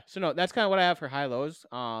 Yeah. So no, that's kind of what I have for high lows.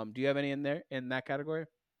 Do you have any in there in that category?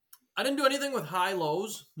 I didn't do anything with high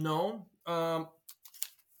lows. No.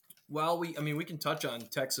 Well, we can touch on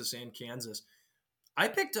Texas and Kansas. I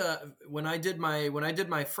picked when I did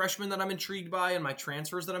my freshmen that I'm intrigued by and my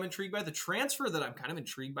transfers that I'm intrigued by. The transfer that I'm kind of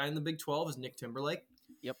intrigued by in the Big 12 is Nick Timberlake.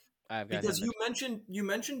 Yep, I've got because you mentioned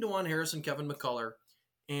DeJuan Harris and Kevin McCullough,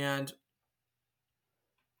 and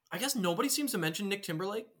I guess nobody seems to mention Nick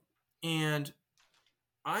Timberlake. And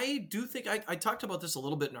I do think I talked about this a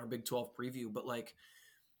little bit in our Big 12 preview, but like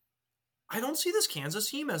I don't see this Kansas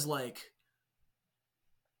team as like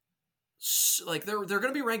they're going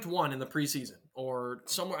to be ranked 1 in the preseason or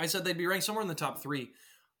somewhere. I said they'd be ranked somewhere in the top 3.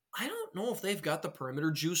 I don't know if they've got the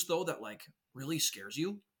perimeter juice though that like really scares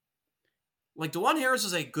you. Like DeJuan Harris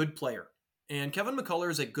is a good player and Kevin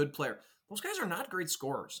McCullough is a good player. Those guys are not great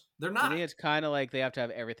scorers. They're not. To me, it's kind of like they have to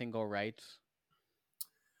have everything go right.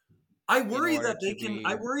 I in worry order that to they can.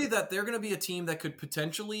 I be. worry that they're going to be a team that could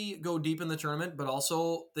potentially go deep in the tournament, but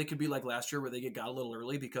also they could be like last year where they got a little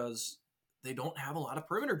early because they don't have a lot of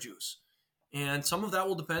perimeter juice, and some of that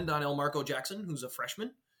will depend on El Marco Jackson, who's a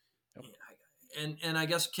freshman, Yep. and I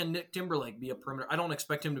guess can Nick Timberlake be a perimeter? I don't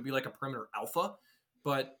expect him to be like a perimeter alpha,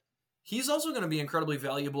 but he's also going to be incredibly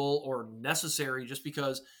valuable or necessary just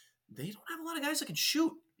because they don't have a lot of guys that can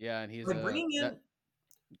shoot. Yeah, and he's By bringing in,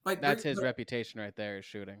 that's his reputation right there, is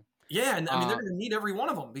shooting. yeah, and I mean they're going to need every one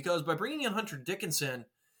of them because by bringing in Hunter Dickinson,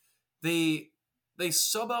 they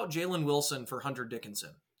sub out Jalen Wilson for Hunter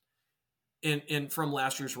Dickinson in from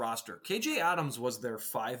last year's roster. KJ Adams was their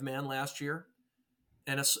 5-man last year,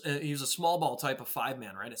 and he was a small ball type of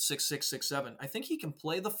 5-man, right? At 6'6", 6'7". I think he can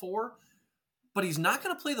play the 4, but he's not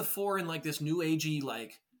going to play the 4 in like this new agey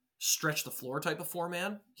like stretch the floor type of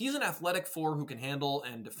 4-man. He's an athletic 4 who can handle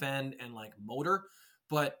and defend and like motor,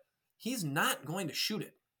 but he's not going to shoot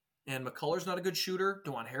it. And McCullough's not a good shooter.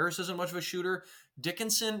 DeJuan Harris isn't much of a shooter.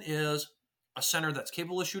 Dickinson is a center that's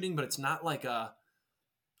capable of shooting, but he's not like a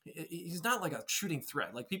shooting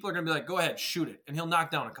threat. Like people are going to be like, go ahead, shoot it. And he'll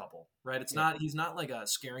knock down a couple, right? He's not like a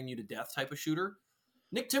scaring you to death type of shooter.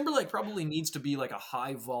 Nick Timberlake probably needs to be like a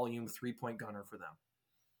high volume 3-point gunner for them.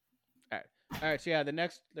 All right. So yeah,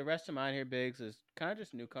 the rest of mine here, Biggs, is kind of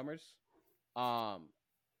just newcomers. I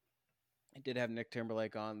did have Nick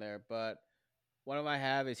Timberlake on there, but one of them I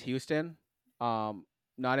have is Houston. Not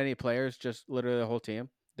any players, just literally the whole team.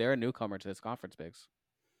 They're a newcomer to this conference, Biggs.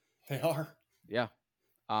 They are. Yeah.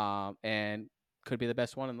 And could be the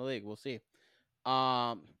best one in the league. We'll see.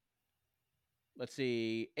 Let's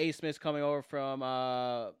see. A. Smith's coming over from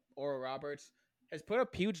Oral Roberts. Has put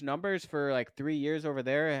up huge numbers for like 3 years over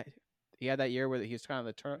there. He had that year where he was kind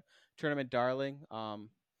of the tournament darling. So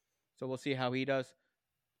we'll see how he does.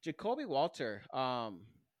 Jacoby Walter,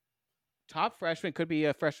 top freshman, could be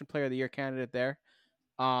a freshman player of the year candidate there.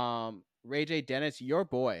 Ray J. Dennis, your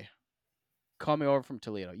boy, coming over from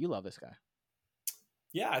Toledo. You love this guy.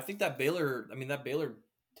 Yeah, I think that Baylor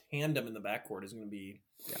tandem in the backcourt is going to be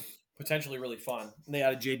potentially really fun. And they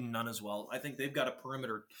added Jaden Nunn as well. I think they've got a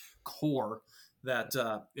perimeter core that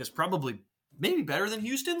is probably maybe better than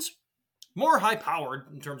Houston's. More high powered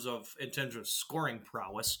in terms of scoring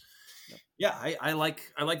prowess. Yep. Yeah, I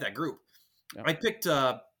like that group. Yep. I picked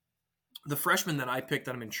the freshman that I picked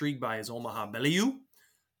that I'm intrigued by is Omaha Belieu,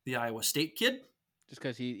 the Iowa State kid. Just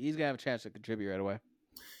because he's gonna have a chance to contribute right away.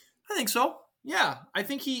 I think so. Yeah, I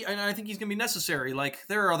think he's gonna be necessary. Like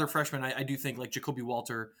there are other freshmen I do think like Jacoby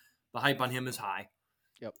Walter, the hype on him is high.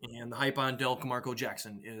 Yep. And the hype on Marco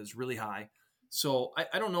Jackson is really high. So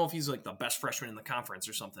I don't know if he's like the best freshman in the conference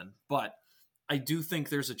or something, but I do think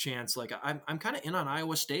there's a chance. Like I'm kind of in on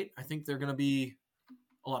Iowa State. I think they're going to be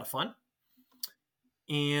a lot of fun.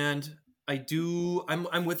 And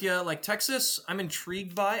I'm with you. Like Texas, I'm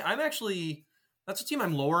intrigued by. That's a team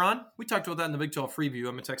I'm lower on. We talked about that in the Big 12 preview.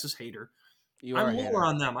 I'm a Texas hater. I'm lower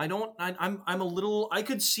on them. I'm a little. I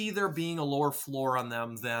could see there being a lower floor on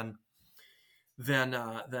them than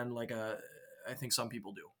like I think some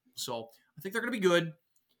people do. So I think they're going to be good,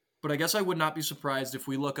 but I guess I would not be surprised if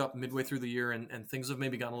we look up midway through the year and things have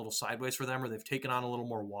maybe gone a little sideways for them, or they've taken on a little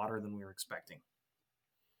more water than we were expecting.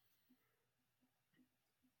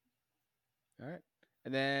 All right,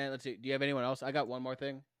 and then let's see. Do you have anyone else? I got one more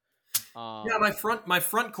thing. Yeah, my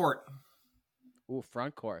front court. Ooh,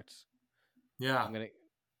 front courts. Yeah,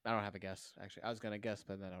 I don't have a guess. Actually, I was gonna guess,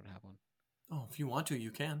 but then I don't have one. Oh, if you want to,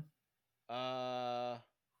 you can.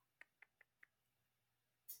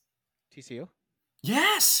 TCU.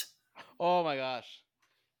 Yes. Oh my gosh.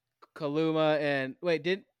 Kaluma and wait,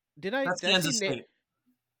 did I? That's Kansas State.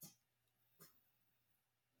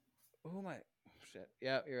 Oh my shit!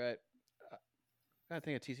 Yeah, you're right. I gotta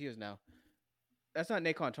think of TCU's now. That's not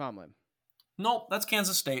Naquan Tomlin. Nope, that's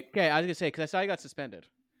Kansas State. Okay, I was gonna say because I saw he got suspended.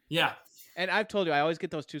 Yeah. And I've told you I always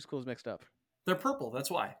get those two schools mixed up. They're purple.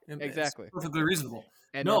 That's why. Exactly. It's perfectly reasonable.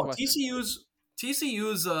 And no, TCU's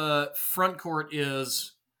front court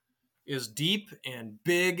is deep and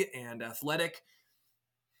big and athletic.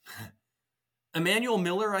 Emmanuel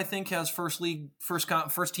Miller, I think, has first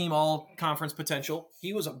team all conference potential.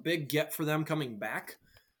 He was a big get for them coming back.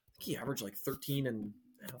 I think he averaged like 13 and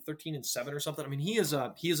 7 or something. I mean, he is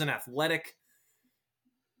an athletic,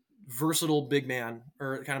 versatile big man,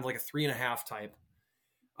 or kind of like a 3.5 type.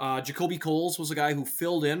 Jacoby Coles was a guy who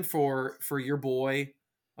filled in for your boy,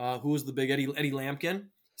 who was the big Eddie Lampkin.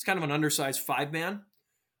 He's kind of an undersized 5-man.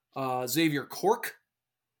 Xavier Cork.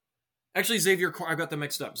 Actually, I got them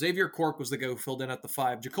mixed up. Xavier Cork was the guy who filled in at the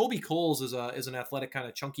 5. Jacoby Coles is an athletic kind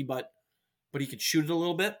of chunky butt, but he could shoot it a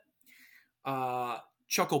little bit.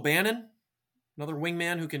 Chuck O'Bannon Another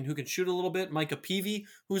wingman who can shoot a little bit. Micah Peavy,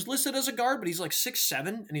 who's listed as a guard, but he's like 6'7",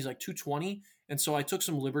 and he's like 220. And so I took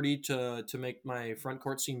some liberty to make my front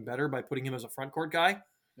court seem better by putting him as a front court guy.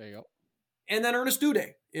 There you go. And then Ernest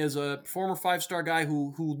Duday is a former 5-star guy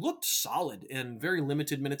who looked solid in very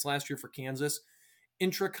limited minutes last year for Kansas.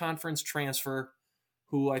 Intra-conference transfer,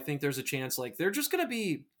 who I think there's a chance like they're just going to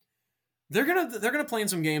be they're gonna play in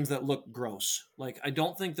some games that look gross. Like I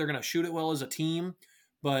don't think they're gonna shoot it well as a team,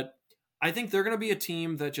 but I think they're gonna be a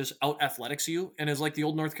team that just out athletics you and is like the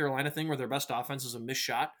old North Carolina thing where their best offense is a missed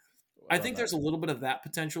shot. I think there's a little bit of that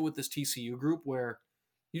potential with this TCU group where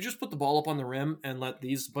you just put the ball up on the rim and let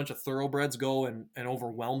these bunch of thoroughbreds go and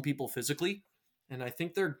overwhelm people physically, and I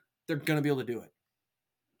think they're gonna be able to do it.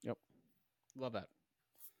 Yep, love that.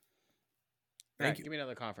 Thank you. Give me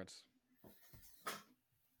another conference.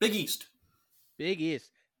 Big East. Big East,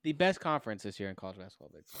 the best conference this year in college basketball.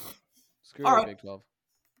 Screw All the right. Big 12.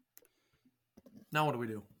 Now what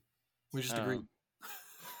do? We just agree.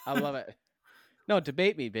 I love it. No,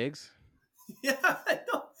 debate me, Biggs. Yeah, I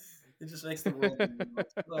know. It just makes the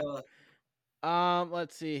world.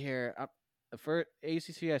 Let's see here. For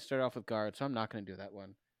ACC, I started off with guard, so I'm not going to do that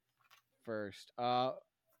one first.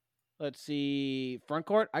 Let's see. Front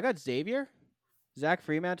court, I got Xavier, Zach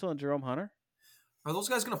Fremantle, and Jerome Hunter. Are those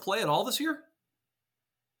guys going to play at all this year?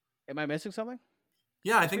 Am I missing something?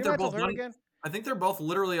 Yeah, I think they're both. Again? I think they're both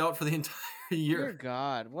literally out for the entire year. Dear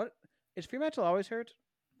God, what is Fremantle always hurt?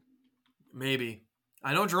 Maybe.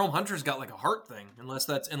 I know Jerome Hunter's got like a heart thing, unless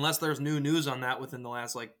there's new news on that within the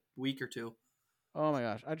last like week or two. Oh my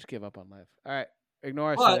gosh, I just give up on life. All right,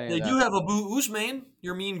 ignore. But they do have Abu Usman,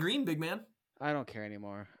 your mean green big man. I don't care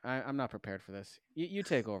anymore. I'm not prepared for this. You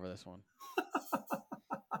take over this one.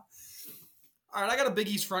 All right, I got a Big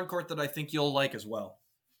East front court that I think you'll like as well.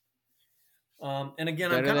 And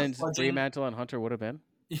again, better I'm than Fremantle and Hunter would have been.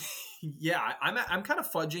 Yeah, I'm kind of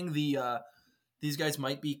fudging the. These guys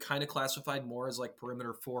might be kind of classified more as like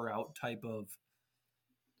perimeter 4-out type of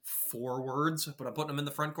forwards, but I'm putting them in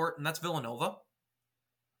the front court, and that's Villanova.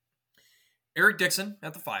 Eric Dixon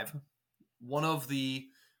at the 5. One of the,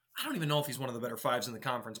 I don't even know if he's one of the better 5s in the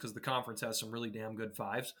conference because the conference has some really damn good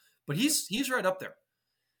 5s, but he's right up there.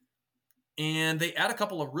 And they add a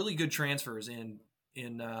couple of really good transfers in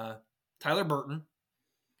Tyler Burton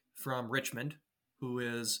from Richmond,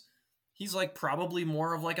 he's like probably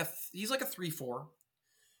more of like he's like a 3-4.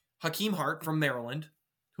 Hakeem Hart from Maryland,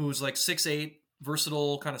 who's like 6'8",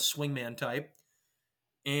 versatile kind of swingman type.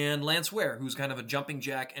 And Lance Ware, who's kind of a jumping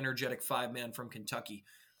jack, energetic 5-man from Kentucky.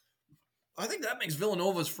 I think that makes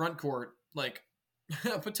Villanova's front court like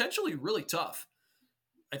potentially really tough.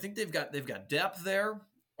 I think they've got depth there.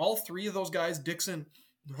 All three of those guys, Dixon,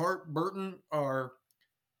 Hart, Burton, are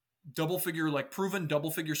proven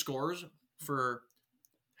double figure scorers for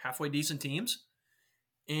halfway decent teams.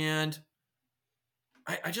 And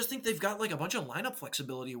I just think they've got like a bunch of lineup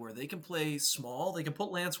flexibility where they can play small. They can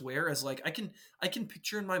put Lance Ware as like, I can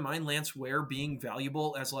picture in my mind Lance Ware being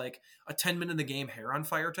valuable as like a 10-minute a game hair on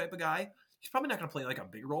fire type of guy. He's probably not going to play like a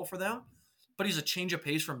big role for them, but he's a change of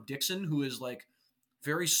pace from Dixon, who is like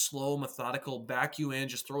very slow, methodical, back you in,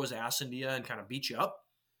 just throw his ass into you and kind of beat you up.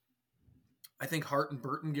 I think Hart and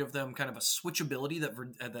Burton give them kind of a switchability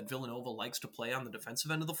that Villanova likes to play on the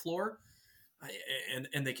defensive end of the floor,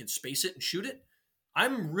 and they can space it and shoot it.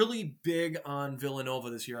 I'm really big on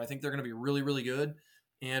Villanova this year. I think they're going to be really, really good,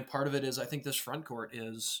 and part of it is I think this front court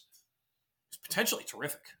is potentially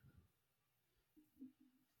terrific.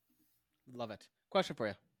 Love it. Question for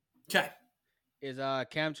you. Okay. Is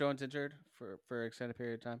Cam Jones injured for extended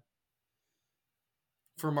period of time?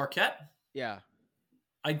 For Marquette? Yeah.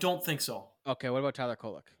 I don't think so. Okay, what about Tyler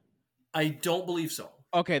Kolek? I don't believe so.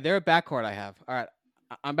 Okay, they're a backcourt I have. All right,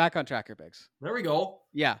 I'm back on track here, Biggs. There we go.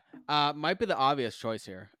 Yeah, might be the obvious choice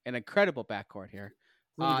here. An incredible backcourt here.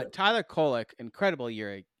 Really Tyler Kolek, incredible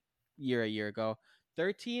year a year ago.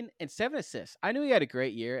 13 and 7 assists. I knew he had a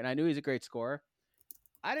great year, and I knew he's a great scorer.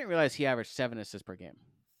 I didn't realize he averaged 7 assists per game.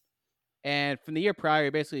 And from the year prior, he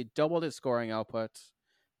basically doubled his scoring output.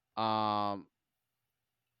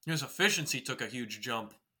 His efficiency took a huge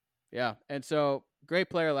jump. Yeah, and so great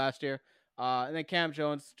player last year. And then Cam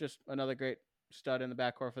Jones, just another great stud in the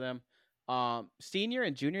backcourt for them. Senior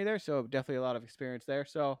and junior there, so definitely a lot of experience there.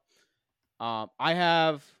 So I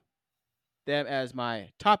have them as my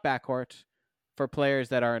top backcourt for players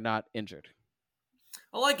that are not injured.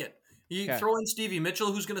 I like it. You throw in Stevie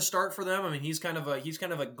Mitchell, who's going to start for them. I mean, he's kind of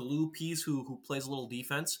a glue piece who plays a little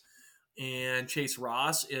defense. And Chase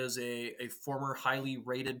Ross is a former highly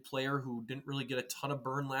rated player who didn't really get a ton of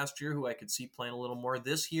burn last year, who I could see playing a little more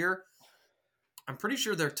this year. I'm pretty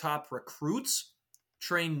sure their top recruits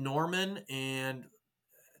Trey Norman and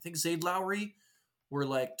I think Zayd Lowry were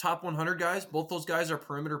like top 100 guys. Both those guys are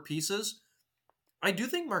perimeter pieces. I do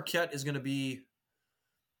think Marquette is going to be.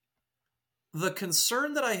 The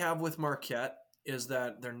concern that I have with Marquette is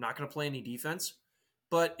that they're not going to play any defense.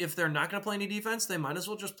 But if they're not going to play any defense, they might as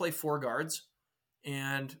well just play 4 guards.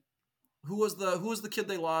 And who was the kid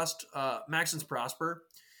they lost? Maxence Prosper.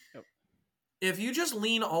 Yep. If you just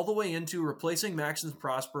lean all the way into replacing Maxence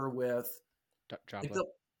Prosper with Joplin.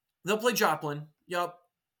 They'll play Joplin. Yep.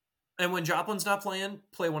 And when Joplin's not playing,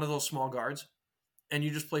 play one of those small guards. And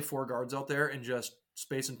you just play 4 guards out there and just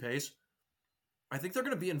space and pace. I think they're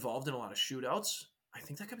going to be involved in a lot of shootouts. I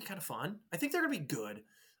think that could be kind of fun. I think they're going to be good.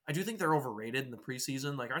 I do think they're overrated in the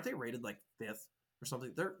preseason. Like, aren't they rated like 5th or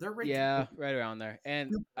something? They're rated. Yeah, right around there.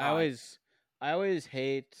 And I always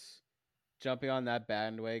hate jumping on that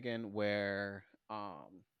bandwagon where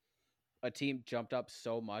a team jumped up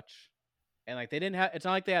so much, and like they didn't have. It's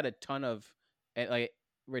not like they had a ton of like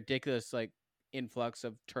ridiculous like influx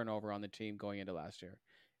of turnover on the team going into last year.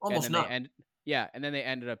 Almost not. And then they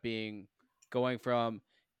ended up going from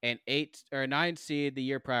an 8 or 9 seed the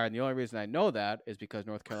year prior, and the only reason I know that is because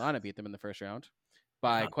North Carolina beat them in the first round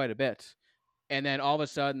by quite a bit, and then all of a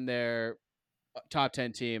sudden they're top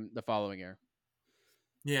 10 team the following year.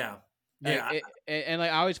 Yeah. And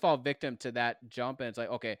like I always fall victim to that jump, and it's like,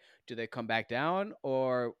 okay, do they come back down,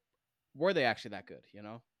 or were they actually that good? You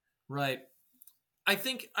know? Right. I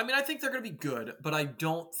think they're going to be good, but I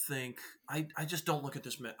don't think I just don't look at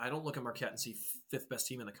this. I don't look at Marquette and see 5th best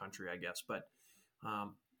team in the country, I guess. But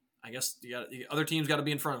I guess the other team's got to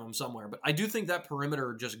be in front of them somewhere. But I do think that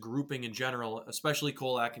perimeter just grouping in general, especially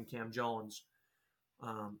Kolak and Cam Jones,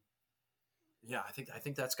 yeah, I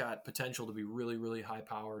think that's got potential to be really, really high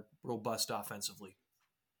powered, robust offensively.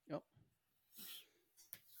 Yep.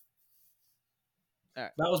 All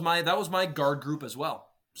right. That was my guard group as well.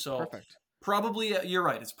 So perfect. Probably you're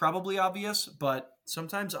right. It's probably obvious, but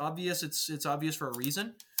sometimes obvious. It's obvious for a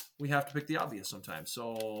reason. We have to pick the obvious sometimes.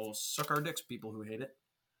 So suck our dicks, people who hate it.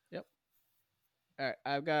 Yep. All right,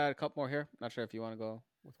 I've got a couple more here. Not sure if you want to go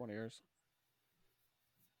with one of yours.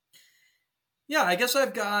 Yeah, I guess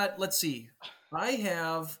I've got. Let's see.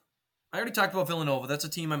 I already talked about Villanova. That's a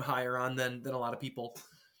team I'm higher on than a lot of people.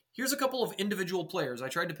 Here's a couple of individual players. I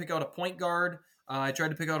tried to pick out a point guard. I tried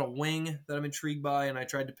to pick out a wing that I'm intrigued by, and I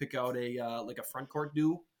tried to pick out a front court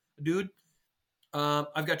dude.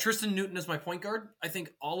 I've got Tristan Newton as my point guard. I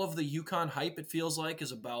think all of the UConn hype, it feels like,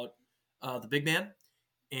 is about the big man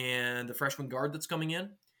and the freshman guard that's coming in,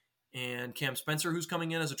 and Cam Spencer, who's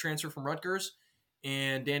coming in as a transfer from Rutgers,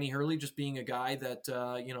 and Danny Hurley just being a guy that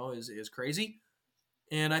is crazy.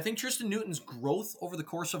 And I think Tristan Newton's growth over the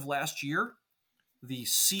course of last year, the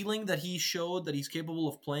ceiling that he showed that he's capable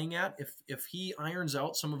of playing at, if he irons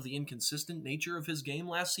out some of the inconsistent nature of his game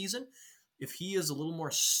last season, if he is a little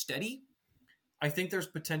more steady, I think there's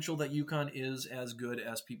potential that UConn is as good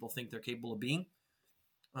as people think they're capable of being.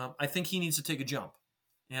 I think he needs to take a jump.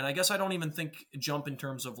 And I guess I don't even think jump in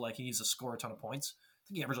terms of like he needs to score a ton of points. I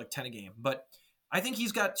think he averaged like 10 a game. But I think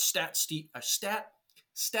he's got stat sheet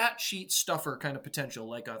stuffer kind of potential,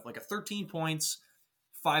 like a 13 points,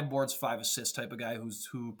 5 boards, 5 assists type of guy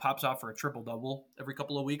who pops out for a triple-double every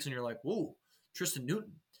couple of weeks, and you're like, whoa, Tristan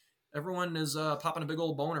Newton. Everyone is popping a big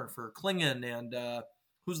old boner for Klingon, and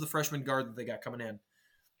who's the freshman guard that they got coming in?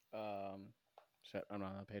 Shit, I'm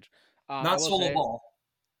not on that page. Not Solo Ball.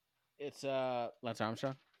 It's Lance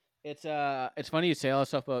Armstrong. It's funny you say all this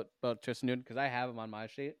stuff about Tristan Newton because I have him on my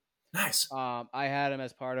sheet. Nice. I had him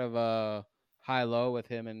as part of high-low with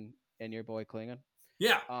him and your boy Klingon.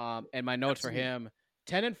 Yeah. And my notes for him,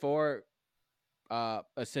 10 and 4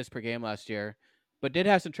 assists per game last year, but did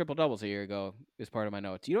have some triple doubles a year ago as part of my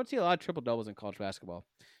notes. You don't see a lot of triple doubles in college basketball.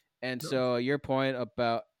 And so your point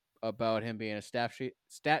about him being a stat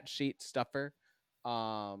sheet stuffer,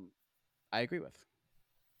 I agree with.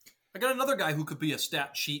 I got another guy who could be a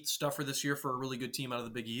stat sheet stuffer this year for a really good team out of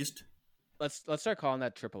the Big East. Let's start calling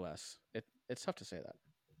that triple S. It's tough to say that.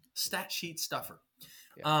 Stat sheet stuffer.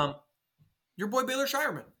 Yeah. Your boy Baylor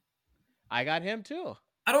Shireman. I got him too.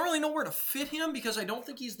 I don't really know where to fit him because I don't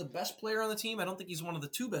think he's the best player on the team. I don't think he's one of the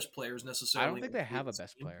 2 best players necessarily. I don't think they have a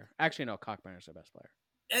best player. Actually, no, Cockburner's their best player.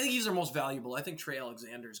 I think he's their most valuable. I think Trey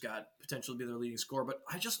Alexander's got potential to be their leading scorer, but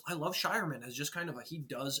I love Shireman as just kind of he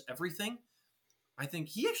does everything. I think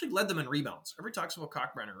he actually led them in rebounds. Everybody talks about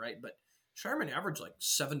Cockburner, right? But Shireman averaged like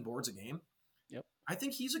 7 boards a game. Yep. I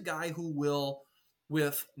think he's a guy who will,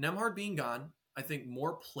 with Nembhard being gone, I think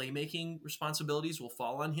more playmaking responsibilities will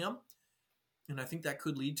fall on him. And I think that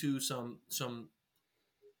could lead to some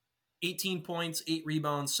 18 points, 8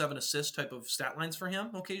 rebounds, 7 assists type of stat lines for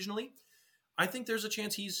him occasionally. I think there's a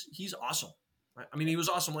chance he's awesome. I mean, he was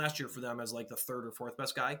awesome last year for them as like the third or fourth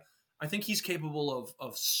best guy. I think he's capable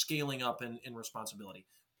of scaling up in responsibility.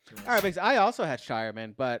 All right, because I also had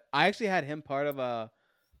Shireman, but I actually had him part of a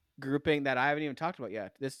grouping that I haven't even talked about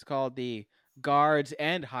yet. This is called the guards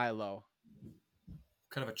and high-low.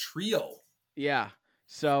 Kind of a trio. Yeah.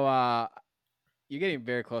 So you're getting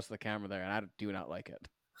very close to the camera there, and I do not like it.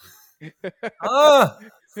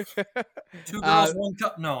 Two girls, one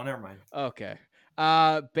cup. No, never mind. Okay.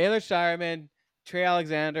 Baylor Shireman, Trey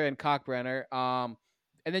Alexander, and Cockbrenner.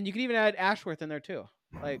 And then you can even add Ashworth in there too.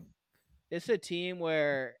 Like, it's a team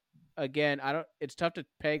where, again, it's tough to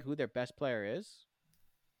peg who their best player is.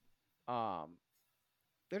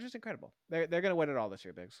 They're just incredible. They're gonna win it all this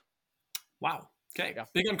year, Biggs. Wow. Okay.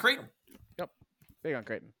 Big on Creighton. Yep. Big on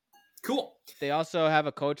Creighton. Cool. They also have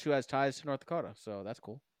a coach who has ties to North Dakota, so that's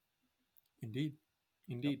cool. Indeed.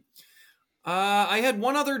 I had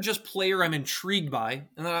one other just player I'm intrigued by,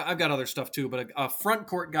 and I've got other stuff too, but a front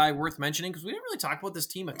court guy worth mentioning because we didn't really talk about this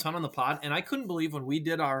team a ton on the pod, and I couldn't believe when we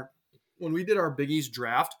did our Big East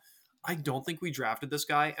draft, I don't think we drafted this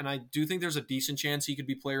guy, and I do think there's a decent chance he could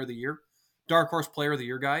be player of the year, dark horse player of the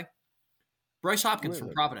year guy, Bryce Hopkins from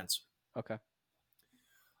Providence. Okay.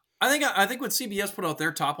 I think when CBS put out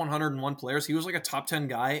their top 101 players, he was like a top 10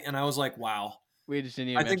 guy, and I was like, wow. We just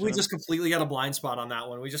didn't. I think we just completely had a blind spot on that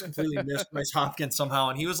one. We just completely missed Bryce Hopkins somehow,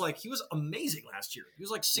 and he was amazing last year. He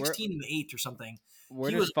was like 16-8 or something.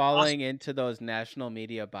 We're just falling into those national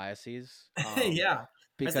media biases. Yeah,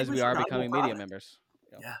 because we are becoming media members.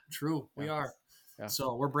 Yep. Yeah, true. We are. Yeah.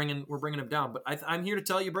 So we're bringing him down. But I'm here to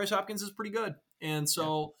tell you, Bryce Hopkins is pretty good, and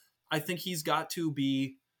so I think he's got to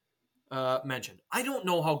be mentioned. I don't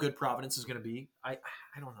know how good Providence is going to be. I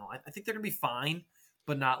don't know. I think they're going to be fine.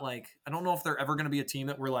 But not like, I don't know if they're ever going to be a team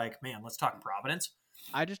that we're like, man, let's talk Providence.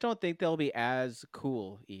 I just don't think they'll be as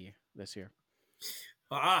cool this year.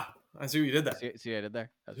 I see what you did there. See what I did there?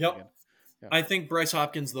 Yep. Yeah. I think Bryce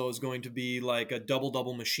Hopkins, though, is going to be like a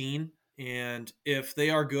double-double machine. And if they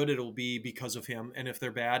are good, it'll be because of him. And if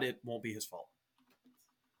they're bad, it won't be his fault.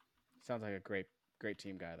 Sounds like a great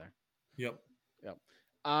team guy there. Yep.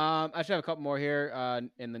 I should have a couple more here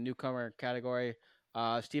in the newcomer category.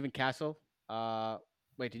 Stephen Castle.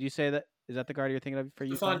 Wait, did you say that? Is that the guard you're thinking of for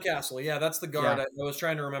you? Stephon Castle. Yeah, that's the guard. Yeah. I was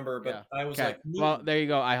trying to remember, but I was like, well, there you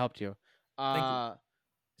go. I helped you.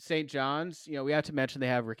 St. John's, we have to mention they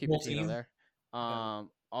have Ricky Pitino there.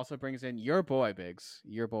 Also brings in your boy, Biggs,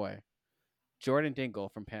 your boy, Jordan Dingle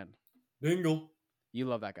from Penn. Dingle. You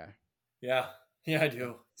love that guy. Yeah, I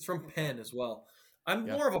do. He's from Penn as well. I'm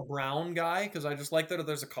more of a Brown guy because I just like that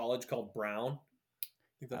there's a college called Brown.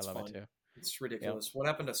 I think that's fun. It too. It's ridiculous. Yep. What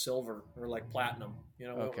happened to silver or like platinum?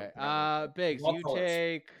 Okay. Biggs, you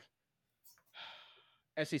take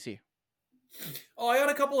SEC. Oh, I got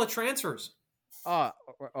a couple of transfers.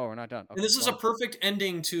 We're not done. Okay, and this is a perfect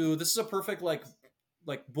ending to. This is a perfect like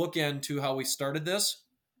bookend to how we started this.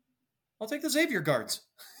 I'll take the Xavier guards.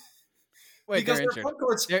 Wait, because their front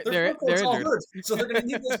courts, they're all hurt, so they're going to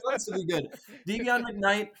need those guards to be good. Devion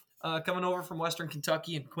McKnight coming over from Western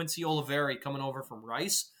Kentucky and Quincy Oliveri coming over from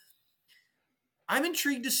Rice. I'm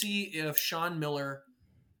intrigued to see if Sean Miller.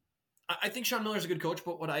 I think Sean Miller's a good coach,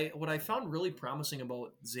 but what I found really promising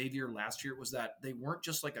about Xavier last year was that they weren't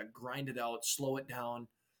just like a grind it out, slow it down,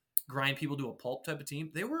 grind people to a pulp type of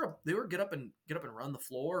team. They were get up and run the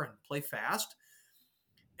floor and play fast.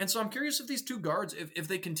 And so I'm curious if these two guards, if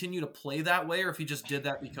they continue to play that way, or if he just did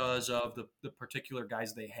that because of the particular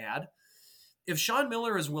guys they had. If Sean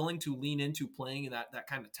Miller is willing to lean into playing in that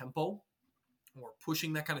kind of tempo or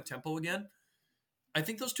pushing that kind of tempo again, I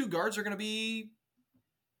think those two guards are going to be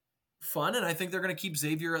fun, and I think they're going to keep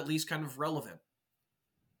Xavier at least kind of relevant.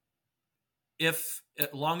 If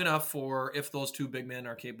long enough for if those two big men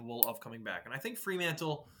are capable of coming back. And I think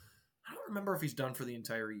Fremantle, I don't remember if he's done for the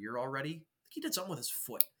entire year already. I think he did something with his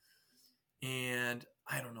foot. And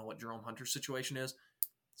I don't know what Jerome Hunter's situation is.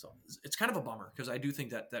 So it's kind of a bummer because I do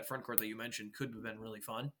think that front court that you mentioned could have been really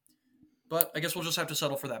fun. But I guess we'll just have to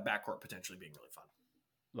settle for that backcourt potentially being really fun.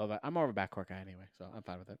 Love that. I'm more of a backcourt guy anyway, so I'm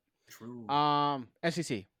fine with it. True.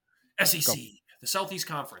 SEC. Go. The Southeast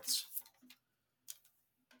Conference.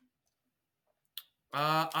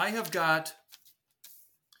 I have got.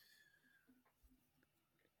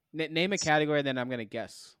 Name a category, then I'm going to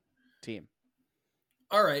guess. Team.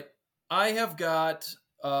 All right. I have got.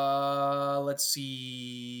 Let's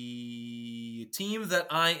see. A team that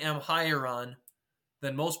I am higher on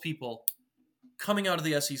than most people coming out of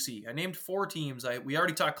the SEC. I named 4 teams. We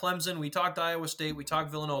already talked Clemson. We talked Iowa State. We talked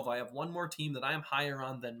Villanova. I have one more team that I am higher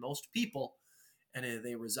on than most people, and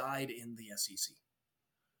they reside in the SEC.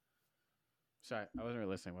 Sorry, I wasn't really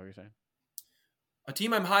listening. What were you saying? A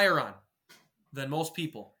team I'm higher on than most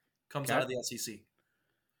people comes Okay. out of the SEC.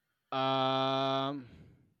 I'm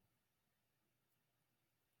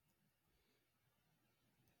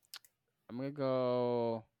gonna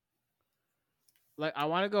go. Like I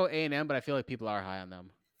want to go A&M, but I feel like people are high on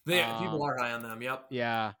them. People are high on them. Yep.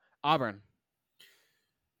 Yeah, Auburn.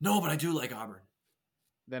 No, but I do like Auburn.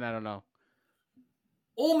 Then I don't know.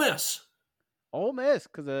 Ole Miss. Ole Miss,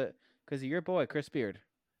 because of your boy Chris Beard.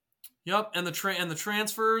 Yep, and the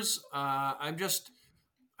transfers. I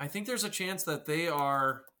think there's a chance that they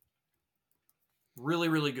are really,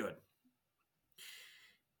 really good.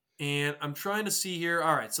 And I'm trying to see here.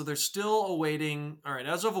 All right, so they're still awaiting. All right,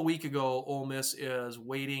 as of a week ago, Ole Miss is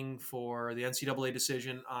waiting for the NCAA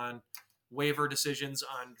decision on waiver decisions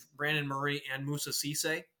on Brandon Murray and Musa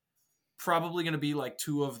Cisse. Probably going to be like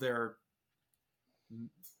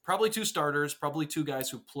probably two starters, probably two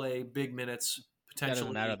guys who play big minutes, potentially. That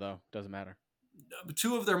doesn't matter, though. Doesn't matter.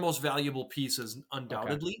 Two of their most valuable pieces,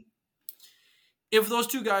 undoubtedly. Okay. If those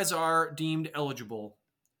two guys are deemed eligible,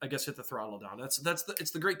 I guess hit the throttle down. It's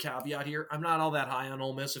the great caveat here. I'm not all that high on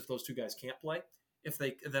Ole Miss if those two guys can't play.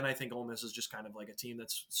 Then I think Ole Miss is just kind of like a team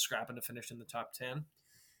that's scrapping to finish in the top 10.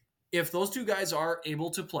 If those two guys are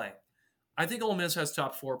able to play, I think Ole Miss has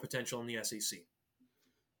top 4 potential in the SEC.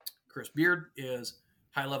 Chris Beard is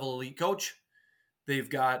high-level elite coach. They've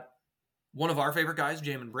got one of our favorite guys,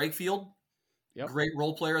 Jamin Brakefield. Yep. Great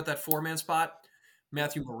role player at that 4-man spot.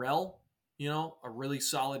 Matthew Morrell, a really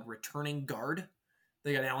solid returning guard.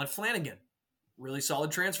 They got Alan Flanagan, really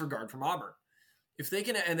solid transfer guard from Auburn. If they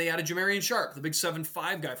can, and they added Jamarian Sharp, the big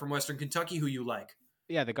 7'5" guy from Western Kentucky who you like.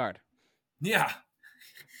 Yeah, the guard. Yeah.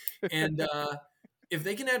 And if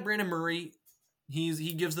they can add Brandon Murray,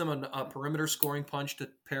 he gives them a perimeter scoring punch to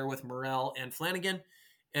pair with Morrell and Flanagan.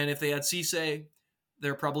 And if they add Cisse,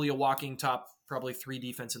 they're probably a walking top, probably 3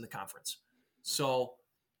 defense in the conference. So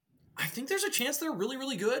I think there's a chance they're really,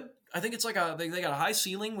 really good. I think it's like they got a high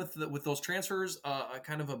ceiling with those transfers, a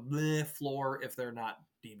kind of a bleh floor if they're not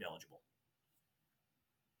deemed eligible.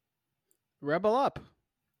 Rebel up.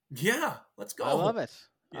 Yeah, let's go. I love it.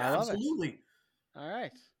 Yeah, absolutely. It. All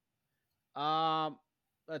right.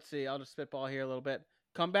 Let's see. I'll just spitball here a little bit.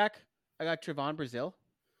 Comeback. I got Trevon Brazile.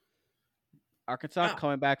 Arkansas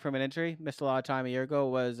coming back from an injury. Missed a lot of time a year ago.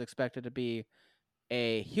 Was expected to be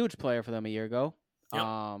a huge player for them a year ago.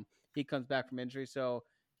 Yep. He comes back from injury, so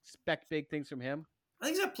expect big things from him. I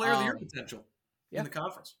think he's got player of the year potential in the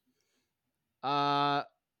conference.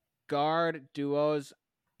 Guard duos.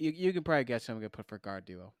 You can probably guess who I'm going to put for guard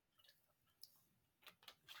duo.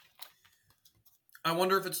 I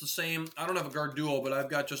wonder if it's the same. I don't have a guard duo, but I've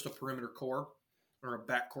got just a perimeter core or a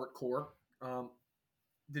backcourt core.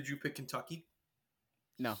 Did you pick Kentucky?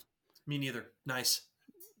 No. Me neither. Nice.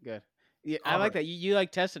 Good. Yeah, I like that. You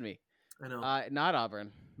like tested me. I know. Not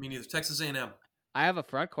Auburn. Me neither. Texas A&M. I have a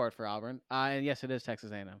front court for Auburn. And yes, it is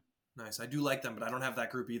Texas A&M. Nice. I do like them, but I don't have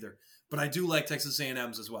that group either. But I do like Texas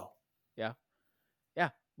A&M's as well. Yeah. Yeah.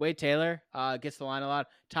 Wade Taylor gets the line a lot.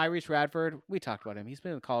 Tyrese Radford, we talked about him. He's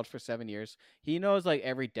been in college for 7 years. He knows like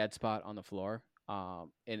every dead spot on the floor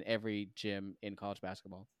in every gym in college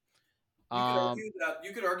basketball.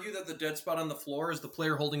 You could argue that the dead spot on the floor is the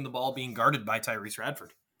player holding the ball being guarded by Tyrese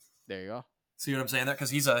Radford. There you go. See what I'm saying there? Because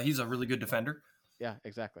he's a really good defender. Yeah,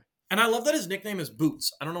 exactly. And I love that his nickname is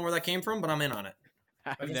Boots. I don't know where that came from, but I'm in on it.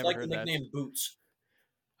 I just like the nickname Boots.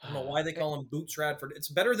 I don't know why they call him Boots Radford. It's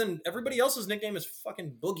better than everybody else's nickname is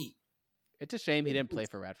fucking Boogie. It's a shame he didn't play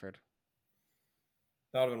for Radford.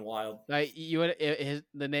 That would have been wild. Like you would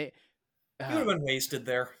the name. He would have been wasted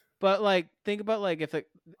there. But like, think about like if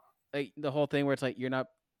the whole thing where it's like you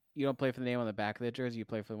don't play for the name on the back of the jersey, you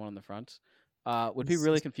play for the one on the front. Would be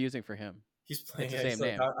really confusing for him. He's playing the same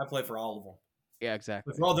name. I play for all of them. Yeah,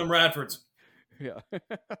 exactly. For all them Radfords. Yeah.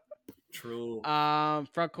 True.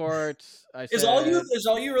 Front court. Is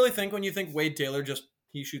all you really think when you think Wade Taylor? Just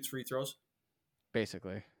he shoots free throws.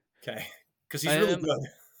 Basically. Okay. Because he's really good.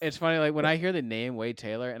 It's funny, like when I hear the name Wade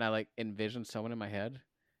Taylor and I like envision someone in my head,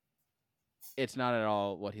 it's not at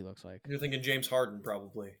all what he looks like. You're thinking James Harden,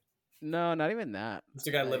 probably. No, not even that. It's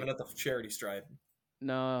the guy living at the charity stripe.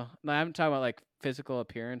 No, I'm talking about like physical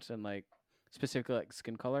appearance and like specifically like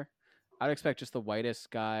skin color. I'd expect just the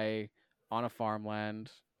whitest guy on a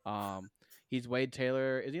farmland. He's Wade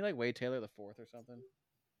Taylor. Isn't he like Wade Taylor the fourth or something?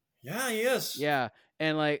 Yeah, he is. Yeah,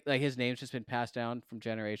 and like his name's just been passed down from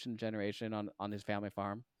generation to generation on his family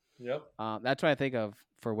farm. Yep. That's what I think of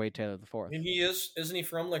for Wade Taylor the fourth. And isn't he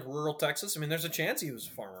from like rural Texas? I mean, there's a chance he was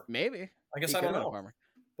a farmer. Maybe. I guess I don't know. Farmer.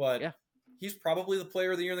 But yeah, he's probably the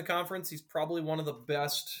player of the year in the conference. He's probably one of the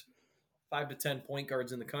best 5 to 10 point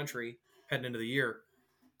guards in the country heading into the year.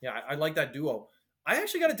 Yeah, I like that duo. I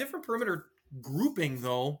actually got a different perimeter grouping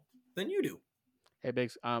though than you do. Hey,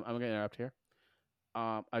 Biggs, I'm gonna interrupt here.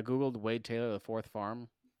 I googled Wade Taylor, the fourth farm.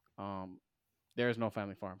 There is no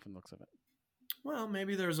family farm from the looks of it. Well,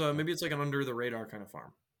 maybe maybe it's like an under the radar kind of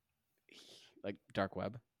farm. Like dark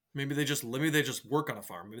web. Maybe they just work on a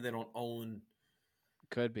farm. Maybe they don't own.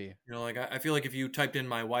 Could be. Like I feel like if you typed in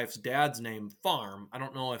my wife's dad's name farm, I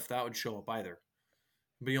don't know if that would show up either.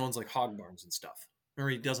 But he owns like hog barns and stuff. Or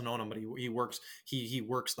he doesn't own them, but he works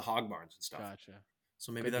the hog barns and stuff. Gotcha.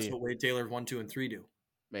 So maybe Could that's be. what Wade Taylor 1, 2, and 3 do.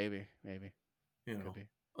 Maybe. Could be.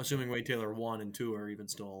 Assuming Wade Taylor 1 and 2 are even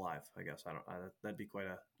still alive. I guess that'd be quite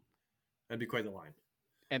the line.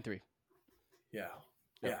 And 3. Yeah,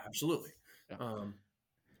 absolutely. Yeah.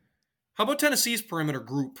 How about Tennessee's perimeter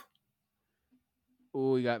group?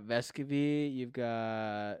 Oh, you got Vescovy. You've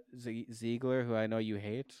got Ziegler, who I know you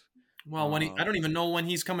hate. Well, I don't even know when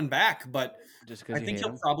he's coming back, but just I think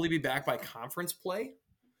he'll probably be back by conference play.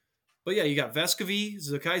 But yeah, you got Vescovy,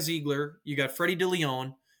 Zakai Ziegler, you got Freddie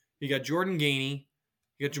DeLeon, you got Jordan Gainey,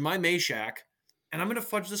 you got Jemai Meshack, and I'm going to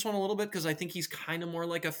fudge this one a little bit because I think he's kind of more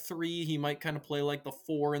like a 3. He might kind of play like the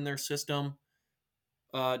 4 in their system.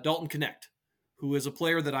 Dalton Connect, who is a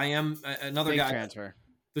player that I am another Big guy. Transfer.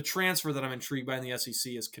 The transfer that I'm intrigued by in the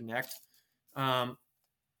SEC is Connect.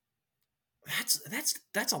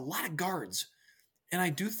 That's a lot of guards, and I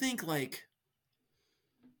do think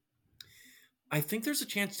I think there's a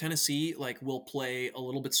chance Tennessee will play a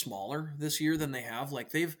little bit smaller this year than they have.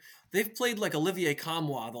 They've played like Olivier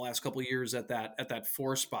Comlois the last couple of years at that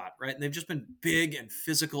 4 spot, right? And they've just been big and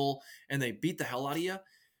physical, and they beat the hell out of you.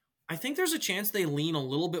 I think there's a chance they lean a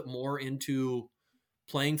little bit more into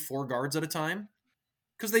playing 4 guards at a time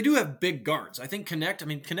because they do have big guards. I think Connect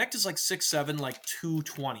is like 6'7", like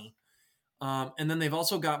 220. And then they've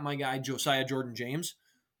also got my guy Josiah Jordan James,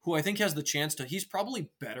 who I think has the chance to. He's probably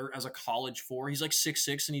better as a college 4. He's like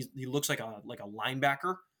 6'6", and he looks like a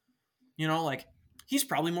linebacker. He's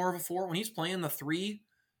probably more of a 4. When he's playing the 3,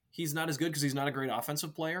 he's not as good because he's not a great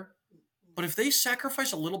offensive player. But if they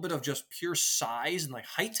sacrifice a little bit of just pure size and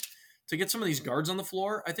height to get some of these guards on the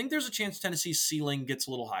floor, I think there's a chance Tennessee's ceiling gets a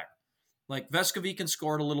little higher. Like Vescovy can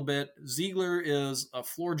score it a little bit. Ziegler is a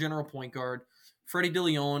floor general point guard. Freddie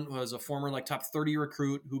DeLeon was a former top 30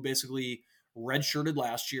 recruit who basically redshirted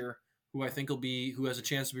last year, who I think who has a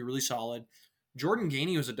chance to be really solid. Jordan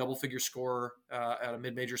Gainey was a double-figure scorer at a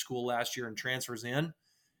mid-major school last year and transfers in,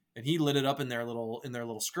 and he lit it up in their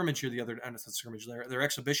little scrimmage here the other scrimmage, their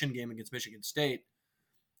exhibition game against Michigan State.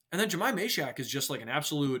 And then Jemai Meshack is just like an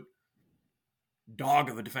absolute dog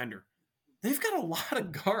of a defender. They've got a lot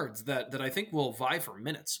of guards that I think will vie for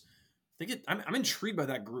minutes. I'm intrigued by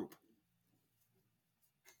that group.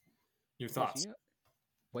 Your thoughts?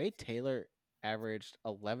 Wade Taylor averaged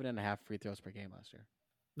 11.5 free throws per game last year.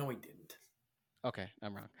 No, he didn't. Okay,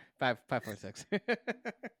 I'm wrong. 5.6.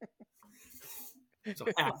 So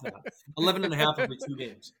half that. 11.5 every 2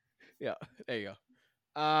 games. Yeah, there you go.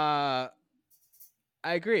 I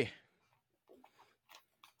agree.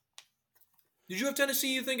 Did you have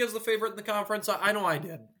Tennessee, you think, as the favorite in the conference? I know I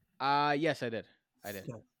did. Yes, I did.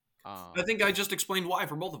 Yeah. I think I just explained why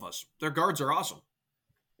for both of us. Their guards are awesome.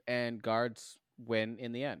 And guards win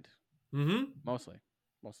in the end. Mm-hmm. Most of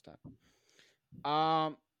the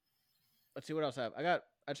time. Let's see what else I have. I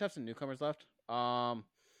just have some newcomers left.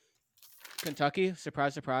 Kentucky,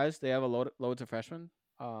 surprise, surprise. They have loads of freshmen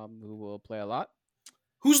who will play a lot.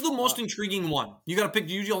 Who's the most intriguing one? You got to pick.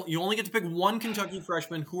 You only get to pick one Kentucky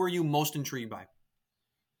freshman. Who are you most intrigued by?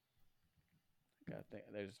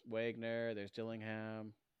 There's Wagner. There's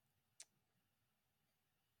Dillingham.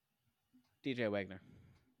 DJ Wagner.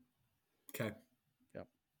 Okay. Yep.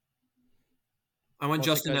 I went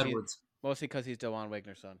Justin Edwards. Mostly because he's DeJuan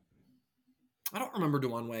Wagner's son. I don't remember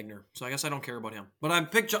DeJuan Wagner, so I guess I don't care about him. But I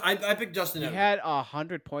picked Justin Edwards. He had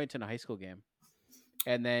 100 points in a high school game,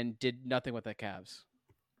 and then did nothing with the Cavs.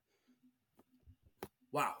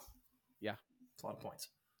 Wow. Yeah. That's a lot of points.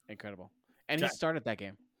 Incredible. And he started that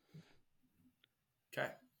game. Okay.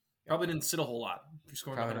 Probably didn't sit a whole lot. If you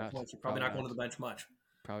scored 100 points, you're probably not going to the bench much.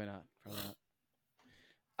 Probably not.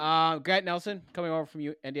 Grant Nelson coming over from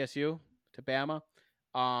NDSU to Bama.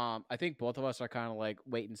 I think both of us are kind of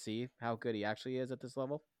wait and see how good he actually is at this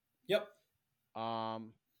level. Yep.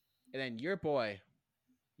 And then your boy,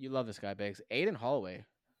 you love this guy, Biggs. Aiden Holloway,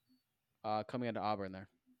 coming into Auburn there.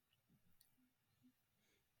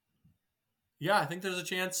 Yeah, I think there's a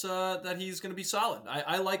chance that he's going to be solid.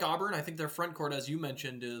 I like Auburn. I think their front court, as you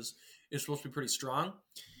mentioned, is supposed to be pretty strong.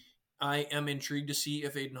 I am intrigued to see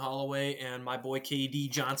if Aiden Holloway and my boy KD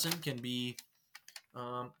Johnson can be,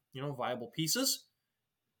 viable pieces.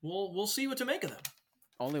 We'll see what to make of them.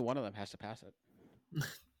 Only one of them has to pass it.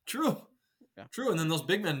 True. Yeah. True. And then those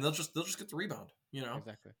big men, they'll just get the rebound.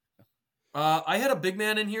 Exactly. I had a big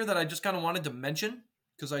man in here that I just kind of wanted to mention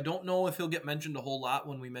because I don't know if he'll get mentioned a whole lot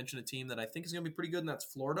when we mention a team that I think is going to be pretty good, and that's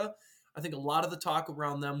Florida. I think a lot of the talk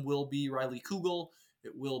around them will be Riley Kugel.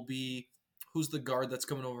 It will be who's the guard that's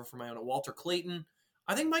coming over from Iona, Walter Clayton.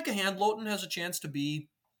 I think Micah Handloten has a chance to be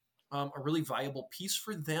a really viable piece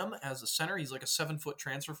for them as a center. He's like a 7-foot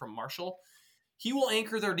transfer from Marshall. He will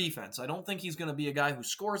anchor their defense. I don't think he's going to be a guy who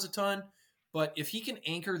scores a ton, but if he can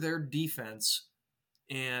anchor their defense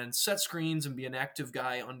and set screens and be an active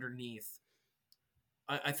guy underneath,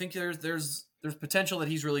 I think there's potential that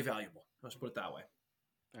he's really valuable. Let's put it that way.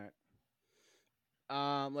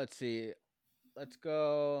 All right. Let's see. Let's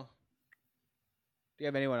go. Do you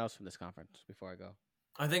have anyone else from this conference before I go?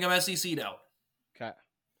 I think I'm SEC'd out. Okay.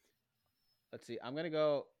 Let's see. I'm gonna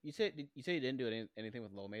go. You say you didn't do anything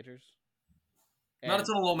with low majors. Not a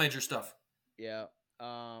ton of low major stuff. Yeah. Hang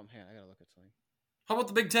on, I gotta look at something. How about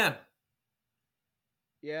the Big Ten?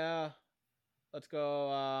 Yeah. Let's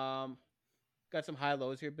go. Got some high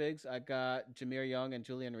lows here, Biggs. I got Jameer Young and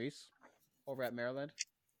Julian Reese over at Maryland.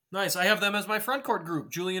 Nice. I have them as my front court group: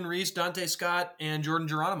 Julian Reese, Dante Scott, and Jordan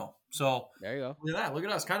Geronimo. So there you go. Look at that. Look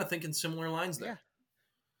at us, kind of thinking similar lines there.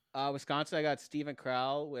 Yeah. Wisconsin, I got Stephen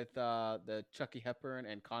Crowell with the Chucky Hepburn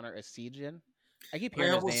and Connor Essegian. I keep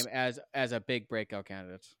hearing his name as a big breakout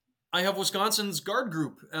candidate. I have Wisconsin's guard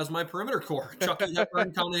group as my perimeter core: Chucky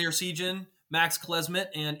Hepburn, Connor Essegian, Max Klesmit,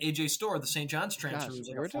 and AJ Storr, the St. John's transfers.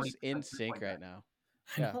 We're just in sync right now.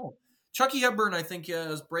 I know. Chucky Hepburn, I think,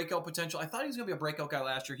 has breakout potential. I thought he was going to be a breakout guy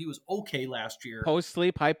last year. He was okay last year.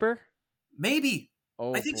 Post-sleep hyper? Maybe.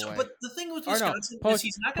 Oh, I think so. But the thing with Wisconsin is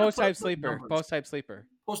he's not going to post-type sleeper. Post-type sleeper.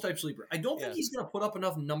 Post-type sleeper. I don't think he's going to put up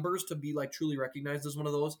enough numbers to be like truly recognized as one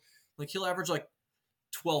of those. Like he'll average like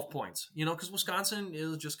 12 points, because Wisconsin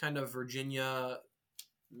is just kind of Virginia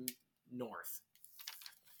North.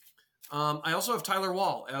 I also have Tyler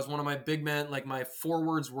Wall as one of my big men, like my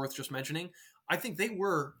forwards worth just mentioning. I think they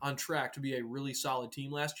were on track to be a really solid team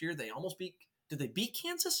last year. They almost did they beat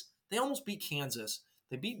Kansas? They almost beat Kansas.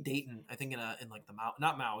 They beat Dayton, I think in like the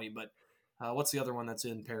not Maui, but what's the other one that's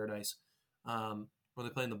in Paradise? Where they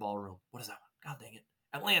play in the ballroom. What is that one? God dang it.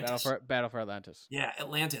 Atlantis. Battle for Atlantis. Yeah,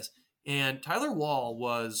 Atlantis. And Tyler Wall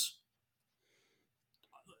was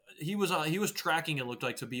tracking, it looked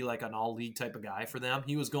like, to be like an all-league type of guy for them.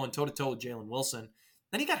 He was going toe-to-toe with Jalen Wilson.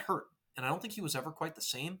 Then he got hurt, and I don't think he was ever quite the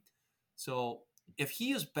same. So if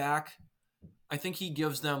he is back, I think he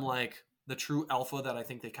gives them like the true alpha that I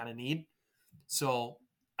think they kind of need. So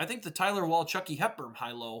I think the Tyler Wall, Chucky Hepburn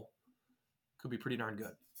high-low could be pretty darn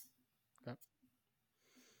good. Okay.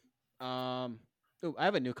 I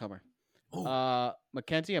have a newcomer.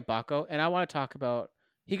 Mackenzie Mbako, and I want to talk about.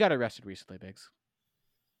 He got arrested recently, Biggs.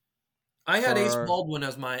 I had Ace Baldwin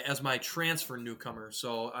as my transfer newcomer,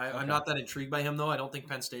 so I'm not that intrigued by him though. I don't think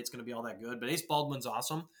Penn State's going to be all that good, but Ace Baldwin's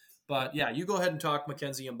awesome. But yeah, you go ahead and talk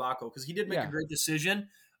Mackenzie Mbako because he did make a great decision.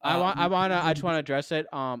 I just want to address it.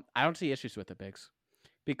 I don't see issues with it, Biggs,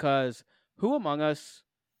 because who among us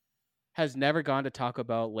has never gone to Taco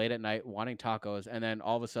Bell late at night wanting tacos, and then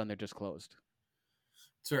all of a sudden they're just closed?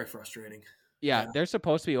 It's very frustrating. Yeah, they're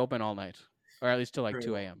supposed to be open all night, or at least till like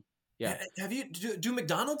 2 a.m. Yeah. Have you do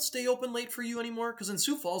McDonald's stay open late for you anymore? Because in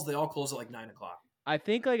Sioux Falls they all close at like 9 o'clock. I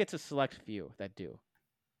think like it's a select few that do.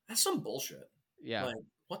 That's some bullshit. Yeah. Like,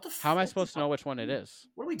 what the? How am I supposed to know which one it is?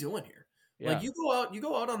 What are we doing here? Yeah. Like you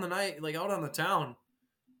go out on the night, like out on the town.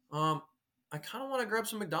 I kind of want to grab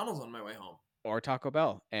some McDonald's on my way home. Or Taco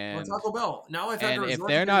Bell. Or Taco Bell. Now I've had to if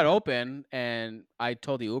they're not open and I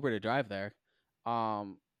told the Uber to drive there,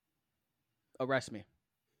 arrest me.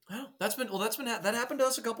 Oh, that happened to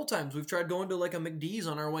us a couple times. We've tried going to like a McD's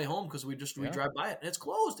on our way home because we drive by it and it's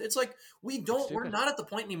closed. It's like we're not at the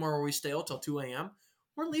point anymore where we stay out till 2 a.m.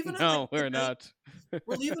 We're leaving. No, we're not.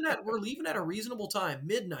 we're leaving at a reasonable time,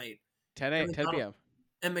 midnight, 10 p.m.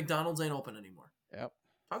 And McDonald's ain't open anymore. Yep.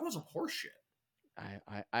 Talk about some horse shit.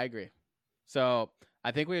 I agree. So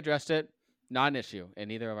I think we addressed it. Not an issue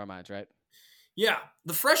in either of our minds, right? Yeah.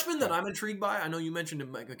 The freshman that I'm intrigued by, I know you mentioned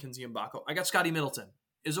him, Mackenzie Mbako. I got Scotty Middleton.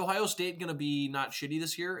 Is Ohio State going to be not shitty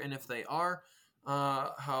this year? And if they are,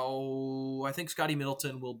 I think Scotty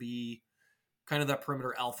Middleton will be kind of that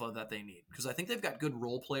perimeter alpha that they need. Because I think they've got good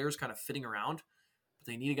role players kind of fitting around, but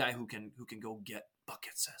they need a guy who can go get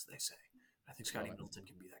buckets, as they say. I think Scotty Middleton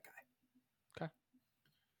can be that guy. Okay.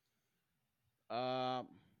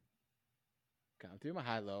 I'm through my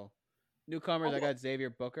high-low. Newcomers, I got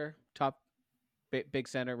Xavier Booker, top big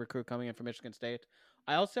center recruit coming in from Michigan State.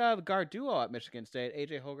 I also have a guard duo at Michigan State,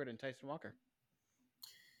 AJ Hoggard and Tyson Walker.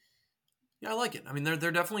 Yeah, I like it. I mean, they're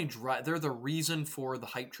definitely they're the reason for the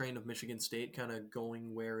hype train of Michigan State kind of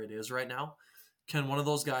going where it is right now. Can one of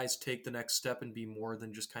those guys take the next step and be more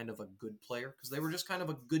than just kind of a good player? Because they were just kind of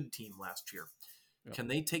a good team last year. Yep. Can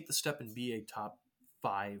they take the step and be a top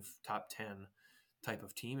 5, top 10 type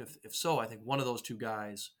of team? If so, I think one of those two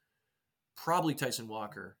guys, probably Tyson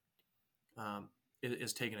Walker,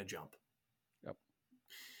 is taking a jump. Yep.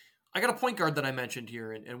 I got a point guard that I mentioned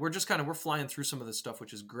here, and we're just we're flying through some of this stuff,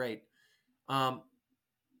 which is great.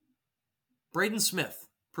 Braden Smith,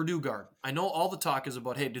 Purdue guard. I know all the talk is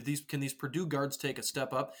about, hey, can these Purdue guards take a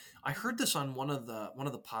step up? I heard this on one of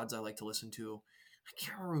the pods I like to listen to. I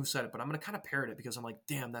can't remember who said it, but I'm going to kind of parrot it because I'm like,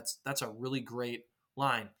 damn, that's a really great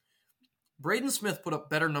line. Braden Smith put up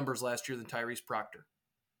better numbers last year than Tyrese Proctor.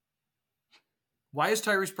 Why is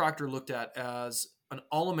Tyrese Proctor looked at as an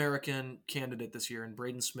All-American candidate this year, and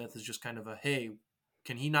Braden Smith is just kind of a, hey,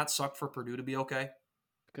 can he not suck for Purdue to be okay?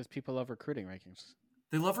 Because people love recruiting rankings.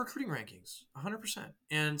 They love recruiting rankings, 100%.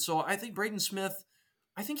 And so I think Braden Smith,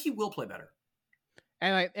 I think he will play better.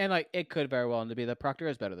 And it could very well be that Proctor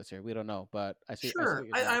is better this year. We don't know, but I see. Sure.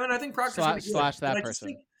 I think Proctor's slash that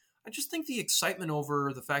person. I just think the excitement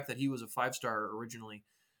over the fact that he was a 5-star originally,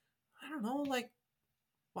 I don't know, like,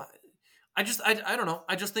 what? I don't know.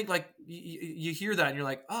 I just think, like, you hear that and you're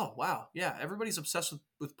like, oh, wow, yeah, everybody's obsessed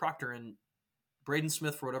with Proctor, and Braden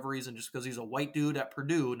Smith, for whatever reason, just because he's a white dude at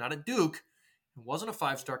Purdue, not at Duke, and wasn't a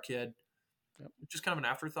 5-star kid, just kind of an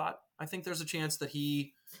afterthought. I think there's a chance that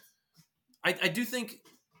I do think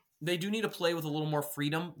they do need to play with a little more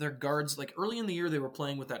freedom. Their guards, like early in the year, they were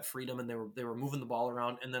playing with that freedom and they were moving the ball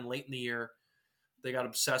around. And then late in the year, they got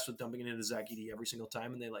obsessed with dumping it into Zach Edey every single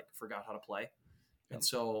time, and they forgot how to play. Yep. And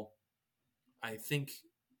so I think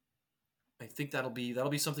that'll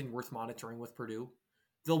be something worth monitoring with Purdue.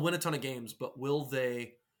 They'll win a ton of games, but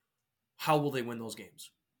how will they win those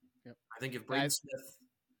games? Yep. I think if Braden Smith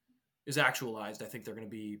is actualized, I think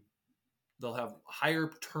they'll have a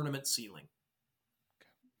higher tournament ceiling.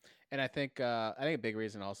 And I think a big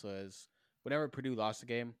reason also is whenever Purdue lost a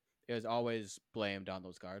game, it was always blamed on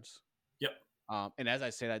those guards. Yep. And as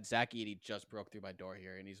I say that, Zach Edey just broke through my door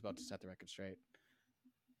here, and he's about to set the record straight.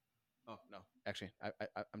 Oh no, actually,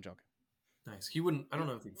 I'm joking. Nice. He wouldn't. I don't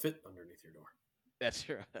know if he'd fit underneath your door. That's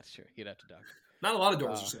true. He'd have to duck. Not a lot of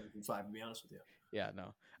doors are 7'5", to be honest with you. Yeah.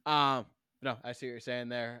 No. No. I see what you're saying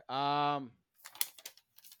there. No,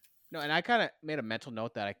 and I kind of made a mental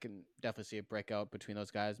note that I can definitely see a breakout between those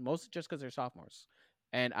guys, mostly just because they're sophomores.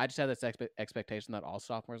 And I just have this expectation that all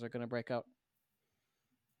sophomores are going to break out.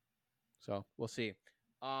 So we'll see.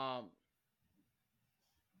 Front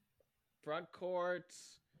court.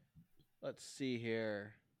 Let's see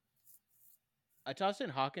here. I tossed in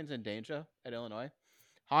Hawkins and Danger at Illinois.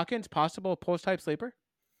 Hawkins, possible post-type sleeper?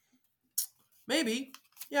 Maybe.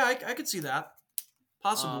 Yeah, I could see that.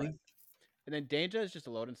 Possibly. And then Danger is just a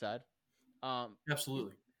load inside.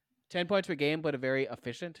 Absolutely. 10 points per game, but a very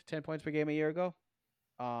efficient 10 points per game a year ago.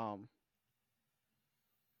 And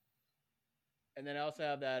then I also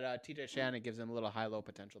have that TJ Shannon gives him a little high-low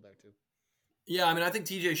potential there, too. Yeah, I mean, I think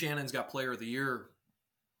TJ Shannon's got player of the year.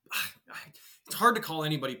 It's hard to call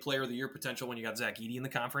anybody player of the year potential when you got Zach Edey in the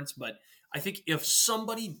conference, but I think if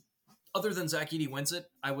somebody other than Zach Edey wins it,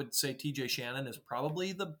 I would say TJ Shannon is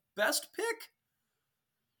probably the best pick.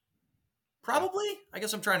 Probably. I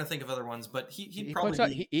guess I'm trying to think of other ones, but he'd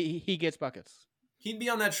probably he gets buckets. He'd be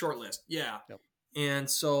on that short list. Yeah. Yep. And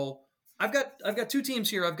so I've got two teams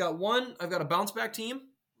here. I've got a bounce back team,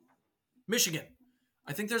 Michigan.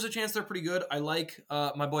 I think there's a chance they're pretty good. I like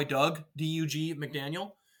my boy Doug D-U-G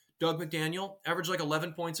McDaniel. Doug McDaniel averaged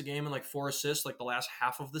 11 points a game and 4 assists the last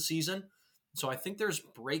half of the season. So I think there's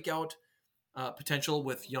breakout potential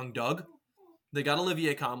with young Doug. They got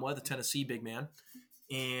Olivier Kamwa, the Tennessee big man.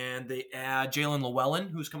 And they add Jalen Llewellyn,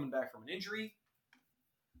 who's coming back from an injury.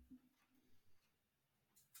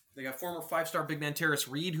 They got former 5-star big man Terrace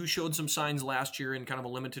Reed, who showed some signs last year in kind of a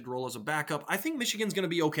limited role as a backup. I think Michigan's going to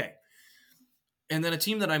be okay. And then a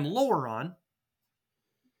team that I'm lower on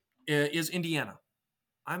is Indiana.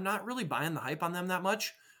 I'm not really buying the hype on them that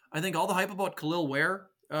much. I think all the hype about Khalil Ware,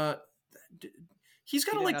 he's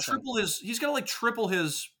got to triple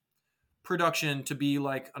his production to be an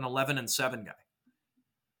 11-7 guy.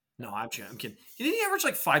 No, I'm kidding. Didn't he average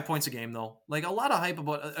 5 points a game though? A lot of hype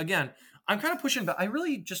about. Again, I'm kind of pushing back. I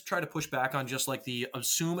really just try to push back on just the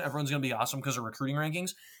assume everyone's going to be awesome because of recruiting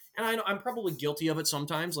rankings. And I know I'm probably guilty of it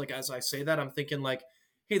sometimes. As I say that, I'm thinking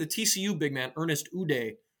hey, the TCU big man Ernest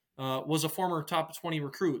Uday was a former top 20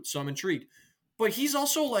 recruit, so I'm intrigued. But he's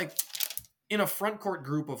also in a front court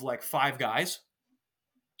group of 5 guys,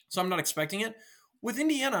 so I'm not expecting it. with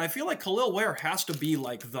Indiana, I feel like Khalil Ware has to be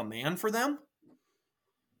like the man for them.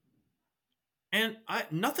 And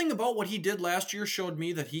nothing about what he did last year showed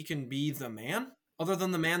me that he can be the man, other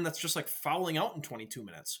than the man that's just like fouling out in 22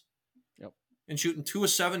 minutes. Yep. And shooting 2 of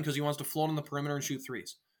 7 because he wants to float on the perimeter and shoot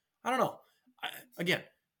threes. I don't know. Again,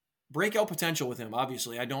 breakout potential with him.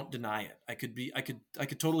 Obviously, I don't deny it. I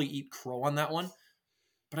could totally eat crow on that one.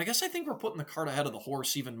 But I guess I think we're putting the cart ahead of the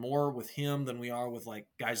horse even more with him than we are with like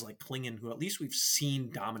guys like Klingon, who at least we've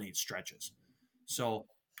seen dominate stretches. So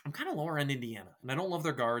I'm kind of lower end Indiana, and I don't love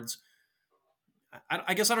their guards.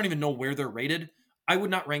 I guess I don't even know where they're rated. I would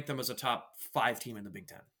not rank them as a top 5 team in the Big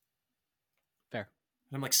Ten. Fair.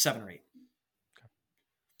 I'm like 7 or 8. Okay.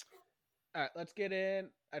 All right, let's get in.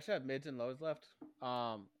 I just have mids and lows left.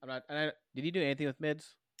 Did you do anything with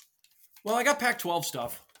mids? Well, I got Pac-12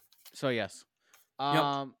 stuff. So yes.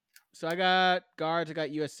 Yep. So I got guards. I got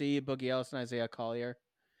USC, Boogie Ellis, and Isaiah Collier.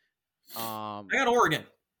 I got Oregon.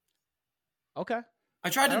 Okay. I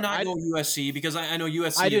tried to not go USC because I know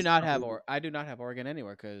USC. I do not have Oregon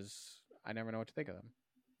anywhere because I never know what to think of them.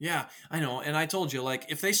 Yeah, I know. And I told you, like,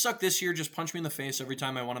 if they suck this year, just punch me in the face every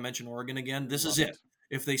time I want to mention Oregon again. This is it.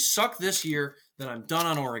 If they suck this year, then I'm done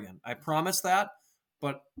on Oregon. I promise that.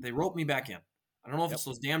 But they roped me back in. I don't know if it's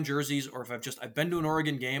those damn jerseys or if I've been to an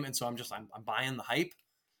Oregon game, and so I'm buying the hype.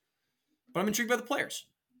 But I'm intrigued by the players.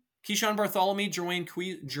 Keyshawn Bartholomew, Jermaine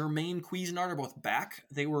Cuisinart are both back.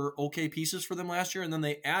 They were okay pieces for them last year, and then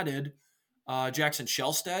they added Jackson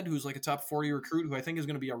Shellstead, who's like a top 40 recruit, who I think is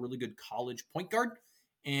going to be a really good college point guard.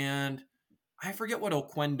 And I forget what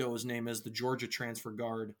Oquendo's name is, the Georgia transfer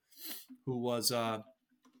guard, who was a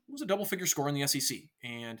double-figure scorer in the SEC.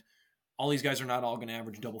 And all these guys are not all going to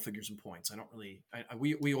average double figures in points. I don't really –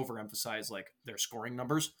 we overemphasize like their scoring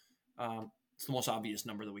numbers. It's the most obvious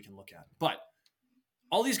number that we can look at. But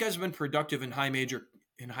all these guys have been productive in high major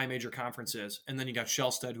conferences, and then you got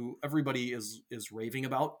Shellstead, who everybody is raving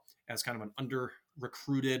about as kind of an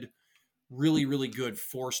under-recruited, really, really good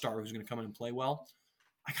 4-star who's going to come in and play well.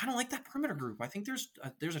 I kind of like that perimeter group. I think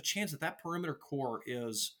there's a chance that perimeter core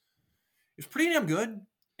is pretty damn good,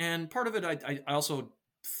 and part of it, I also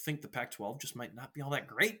think the Pac-12 just might not be all that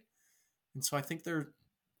great, and so I think they're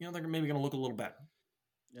maybe going to look a little better.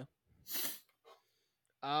 Yeah.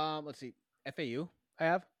 Let's see, FAU. I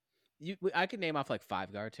have I could name off like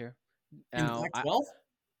 5 guards here. Now, in the Pac-12?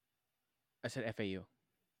 I said FAU.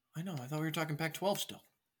 I know. I thought we were talking Pac-12 still.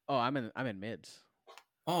 Oh, I'm in mids.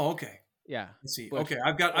 Oh, okay. Yeah. Let's see. Okay,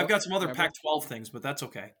 I've got some other Pac-12 things, but that's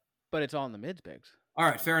okay. But it's all in the mids, Biggs. All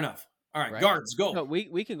right, fair enough. All right, guards, go. No,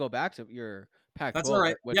 we can go back to your Pac-12. That's all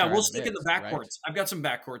right. Yeah, we'll stick in the backcourts. Right? I've got some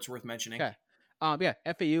backcourts worth mentioning. Okay. Yeah,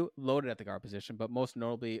 FAU loaded at the guard position, but most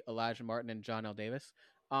notably Elijah Martin and John L. Davis.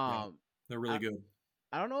 They're really good.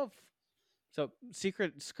 I don't know if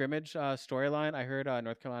secret scrimmage storyline. I heard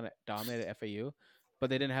North Carolina dominated FAU, but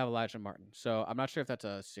they didn't have Elijah Martin. So I'm not sure if that's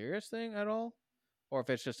a serious thing at all, or if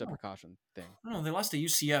it's just a precaution thing. I don't know. They lost to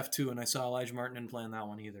UCF too, and I saw Elijah Martin didn't play in that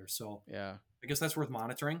one either. So yeah, I guess that's worth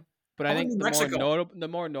monitoring. But I think the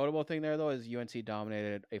more notable thing there though is UNC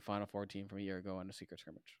dominated a Final Four team from a year ago in a secret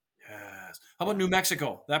scrimmage. Yes. How about New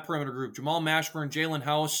Mexico? That perimeter group: Jamal Mashburn, Jalen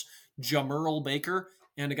House, Jamerl Baker,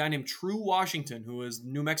 and a guy named True Washington, who is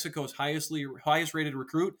New Mexico's highest rated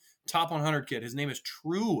recruit, top 100 kid. His name is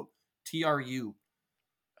True, TRU.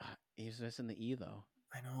 He's missing the E though.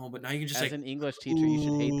 I know, but now you can just as an English teacher, you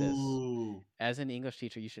should hate this. As an English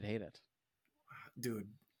teacher, you should hate it, dude.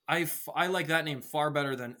 I like that name far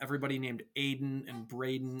better than everybody named Aiden and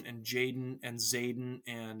Braden and Jaden and Zayden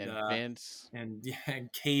and Vince and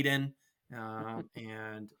Caden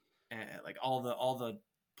and like all the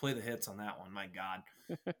play the hits on that one. My God.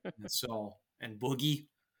 and Boogie,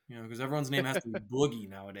 because everyone's name has to be Boogie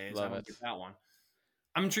nowadays. I don't get that one.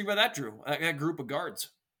 I'm intrigued by that, Drew. That group of guards.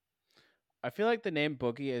 I feel like the name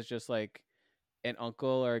Boogie is just like an uncle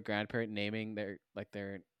or a grandparent naming their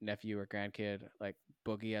nephew or grandkid like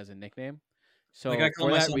Boogie as a nickname. So like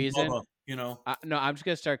for that reason, Bubba, no, I'm just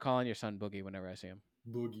gonna start calling your son Boogie whenever I see him.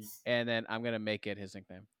 Boogie, and then I'm gonna make it his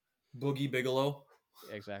nickname. Boogie Bigelow.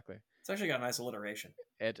 Exactly. It's actually got a nice alliteration.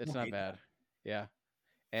 It's not bad. Yeah,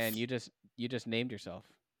 and you just named yourself.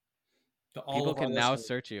 People can now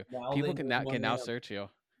search you. People can now search you.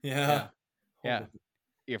 Yeah. Yeah.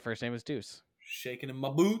 Your first name is Deuce. Shaking in my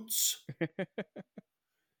boots.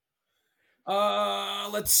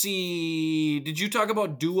 Let's see. Did you talk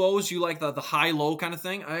about duos? You like the high-low kind of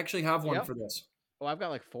thing? I actually have one for this. Well, I've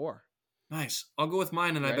got like 4. Nice. I'll go with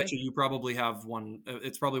mine, and I bet you probably have one.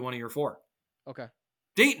 It's probably one of your 4. Okay.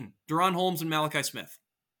 Dayton, Deron Holmes, and Malachi Smith.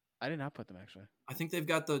 I did not put them actually. I think they've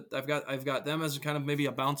got I've got them as kind of maybe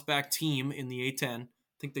a bounce back team in the A10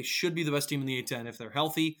 think they should be the best team in the A10 if they're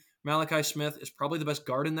healthy. Malachi Smith is probably the best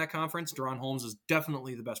guard in that conference. Deron Holmes is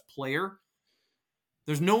definitely the best player.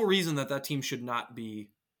 There's no reason that team should not be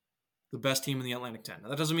the best team in the Atlantic 10. Now,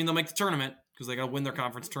 that doesn't mean they'll make the tournament because they got to win their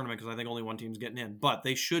conference tournament because I think only one team's getting in. But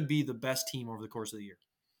they should be the best team over the course of the year.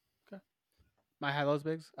 Okay. My high-lows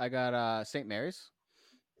bigs. I got St. Mary's,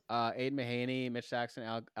 Aiden Mahaney, Mitch Saxon,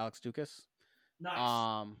 Alex Dukas.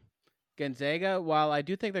 Nice. Gonzaga, while I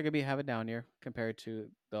do think they're going to have a down year compared to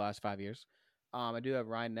the last 5 years, I do have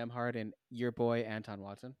Ryan Nemhard and your boy Anton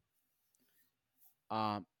Watson.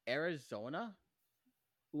 Arizona,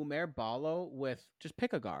 Umer Ballo with just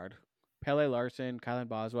pick a guard. Pele Larson, Kylan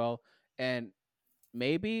Boswell, and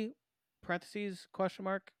maybe, parentheses, question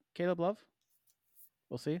mark, Caleb Love.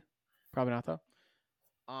 We'll see. Probably not, though.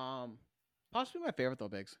 Possibly my favorite, though,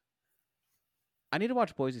 Biggs. I need to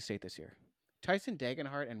watch Boise State this year. Tyson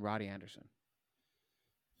Dagenhart and Roddy Anderson.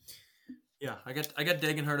 Yeah, I got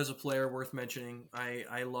Dagenhart as a player worth mentioning.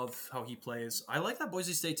 I love how he plays. I like that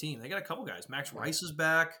Boise State team. They got a couple guys. Max Rice is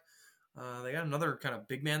back. They got another kind of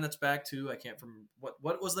big man that's back too. I can't from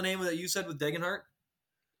what was the name that you said with Dagenhart?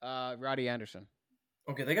 Roddy Anderson.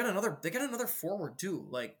 Okay, they got another forward too.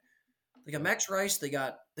 Like they got Max Rice. They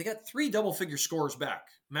got 3 double figure scores back.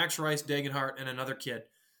 Max Rice, Dagenhart, and another kid.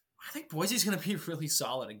 I think Boise's going to be really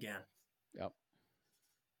solid again. Yep.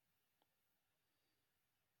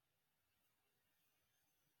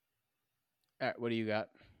 All right, what do you got?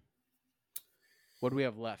 What do we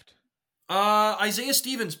have left? Isaiah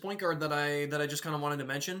Stevens, point guard that I just kind of wanted to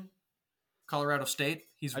mention. Colorado State.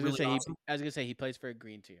 He's really awesome. I was gonna say he plays for a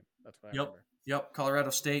green team. That's what I remember. Yep.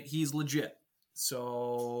 Colorado State. He's legit.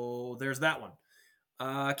 So there's that one.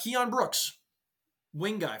 Keon Brooks,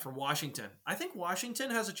 wing guy from Washington. I think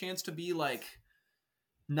Washington has a chance to be like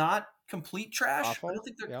not complete trash. Awful. I don't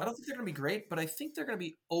think they're going to be great, but I think they're going to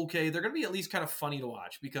be okay. They're going to be at least kind of funny to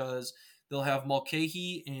watch because they'll have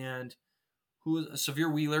Mulcahy and Severe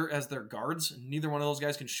Wheeler as their guards. Neither one of those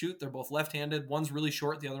guys can shoot. They're both left-handed. One's really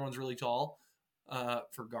short. The other one's really tall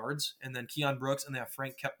for guards. And then Keon Brooks, and they have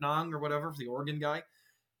Frank Kepnang or whatever, the Oregon guy.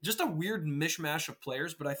 Just a weird mishmash of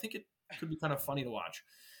players, but I think it could be kind of funny to watch.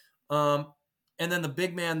 And then the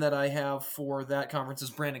big man that I have for that conference is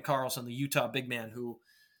Brandon Carlson, the Utah big man, who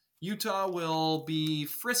Utah will be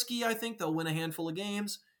frisky. I think they'll win a handful of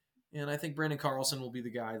games. And I think Brandon Carlson will be the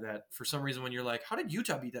guy that, for some reason, when you're like, how did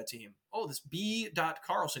Utah beat that team? Oh, this B.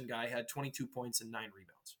 Carlson guy had 22 points and 9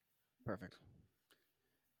 rebounds. Perfect.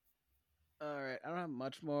 All right. I don't have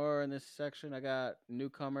much more in this section. I got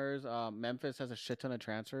newcomers. Memphis has a shit ton of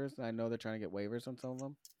transfers. I know they're trying to get waivers on some of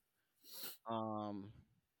them.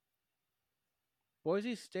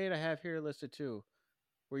 Boise State I have here listed too.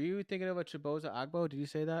 Were you thinking of a Chiboza Agbo? Did you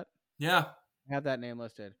say that? Yeah. I have that name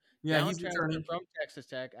listed. Yeah, he's returning from Texas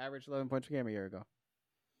Tech, averaged 11 points per game a year ago.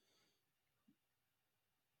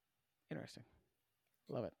 Interesting.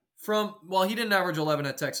 Love it. He didn't average 11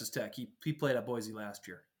 at Texas Tech. He played at Boise last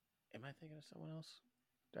year. Am I thinking of someone else?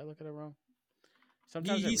 Did I look at it wrong?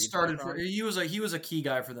 Sometimes he started for he was a key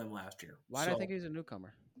guy for them last year. Why do I think he's a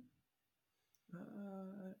newcomer?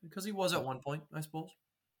 Because he was at one point, I suppose.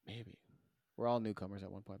 Maybe. We're all newcomers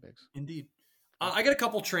at one point, Biggs. Indeed. I got a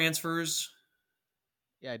couple transfers.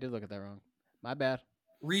 Yeah, I did look at that wrong. My bad.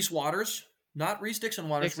 Reese Waters. Not Reese Dixon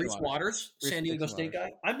Waters. Reese Waters. San Diego State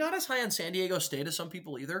guy. I'm not as high on San Diego State as some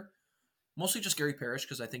people either. Mostly just Gary Parrish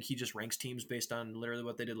because I think he just ranks teams based on literally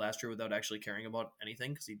what they did last year without actually caring about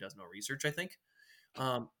anything because he does no research, I think.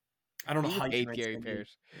 I don't know how you rank Gary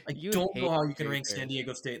Parrish. I don't know how you can rank San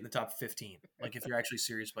Diego State in the top 15. Like if you're actually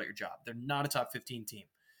serious about your job, they're not a top 15 team.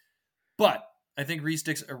 But I think Reese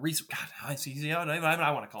Dixon. God, I see.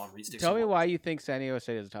 I want to call him Reese Dixon. Tell me why you think San Diego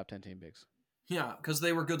State is a top 10 team, Biggs. Yeah, because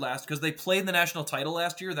they were good because they played the national title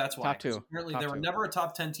last year. That's why. Top 2. Apparently, they were never a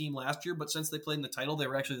top 10 team last year, but since they played in the title, they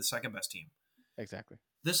were actually the second best team. Exactly.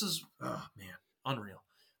 This is unreal.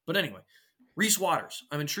 But anyway, Reese Waters.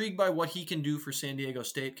 I'm intrigued by what he can do for San Diego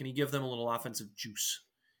State. Can he give them a little offensive juice?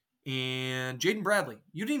 And Jaden Bradley.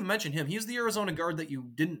 You didn't even mention him. He's the Arizona guard that you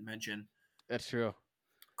didn't mention. That's true.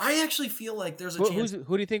 I actually feel like there's a chance.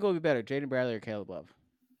 Who do you think will be better, Jaden Bradley or Caleb Love?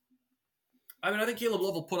 I mean, I think Caleb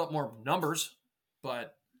Love will put up more numbers,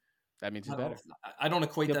 but that means he's better. I don't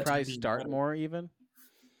equate He'll that. Probably to start better. More even.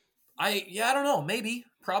 I don't know. Maybe,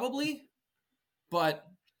 probably, but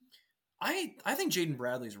I think Jaden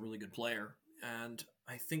Bradley is a really good player, and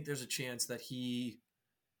I think there's a chance that he,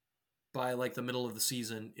 by like the middle of the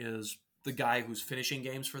season, is the guy who's finishing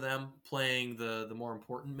games for them, playing the more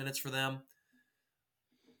important minutes for them.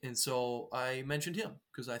 And so I mentioned him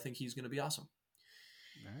because I think he's going to be awesome.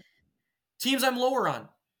 All right. Teams I'm lower on.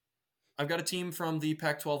 I've got a team from the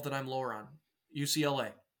Pac-12 that I'm lower on.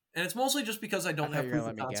 UCLA, and it's mostly just because I don't thought have you were proof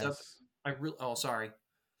gonna of let me concept. guess. Sorry.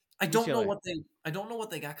 I don't know UCLA. I don't know what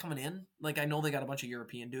they got coming in. Like I know they got a bunch of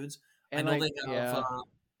European dudes. I And know like, yeah,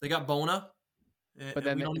 they got Bona, but and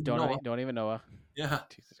then we don't even know. don't even Noah. Yeah.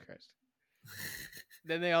 Jesus Christ.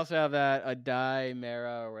 Then they also have that Adai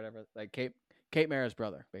Mara or whatever, like Kate Mara's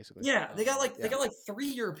brother, basically. Yeah, they got like 3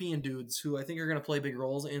 European dudes who I think are going to play big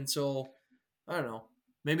roles, and so I don't know.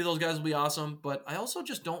 Maybe those guys will be awesome, but I also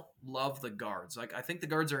just don't love the guards. Like I think the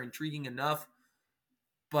guards are intriguing enough,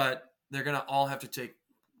 but they're going to all have to take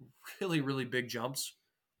really really big jumps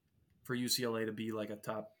for UCLA to be like a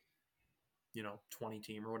top, 20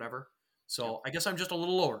 team or whatever. So I guess I'm just a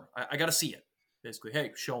little lower. I got to see it. Basically,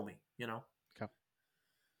 hey, show me. Okay.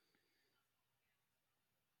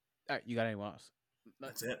 All right, you got anyone else?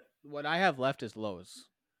 That's it. What I have left is lows.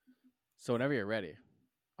 So whenever you're ready,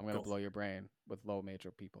 I'm gonna Go. blow your brain with low major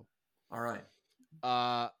people. All right.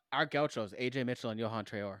 Our Gauchos, AJ Mitchell and Johan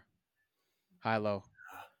Traor. High low.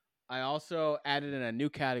 I also added in a new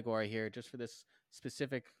category here just for this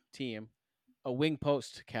specific team, a wing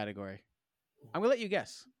post category. I'm gonna let you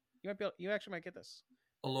guess. You actually might get this.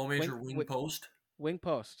 A low major wing post. Wing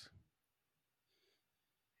post.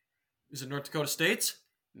 Is it North Dakota State's?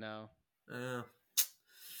 No.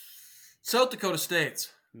 South Dakota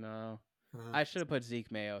State's. No. I should have put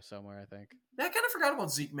Zeke Mayo somewhere, I think. Yeah, I kind of forgot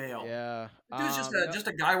about Zeke Mayo. Yeah. Dude's just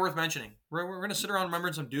a guy worth mentioning. We're going to sit around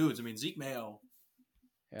remembering some dudes. I mean, Zeke Mayo,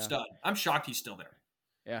 stud. I'm shocked he's still there.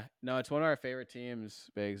 Yeah. No, it's one of our favorite teams,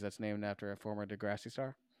 Biggs, that's named after a former Degrassi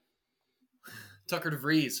star. Tucker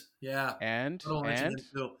DeVries. Yeah. And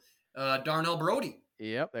Darnell Brody.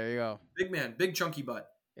 Yep, there you go. Big man. Big chunky butt.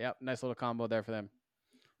 Yep, nice little combo there for them.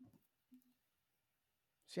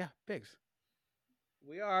 So yeah, Biggs.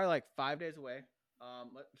 We are like 5 days away.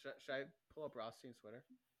 Should I pull up Rothstein's Twitter?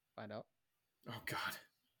 Find out. Oh God.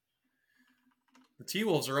 The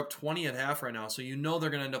T-Wolves are up 20 at half right now, so they're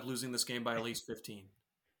going to end up losing this game by at least 15.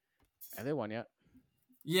 Have they won yet?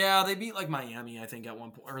 Yeah, they beat like Miami, I think, at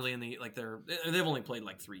one point early in the they've only played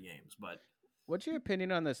like 3 games, but. What's your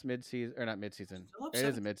opinion on this mid-season or not mid-season? It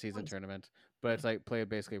is a mid-season tournament, but it's like played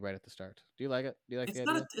basically right at the start. Do you like it? Do you like the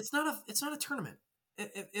idea? It's not a tournament.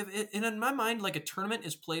 In my mind, like a tournament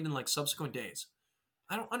is played in like subsequent days.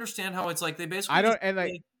 I don't understand how it's like they basically. I don't and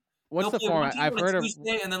like. What's the format? I've heard of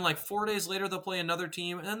Tuesday, and then like 4 days later they'll play another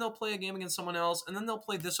team, and then they'll play a game against someone else, and then they'll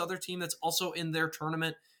play this other team that's also in their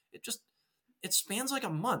tournament. It spans like a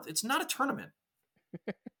month. It's not a tournament.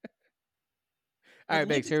 All right,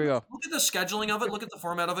 Biggs, here we go. Look at the scheduling of it, look at the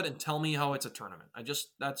format of it, and tell me how it's a tournament.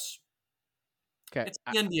 That's okay. It's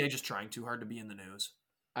the NBA just trying too hard to be in the news.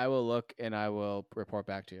 I will look and I will report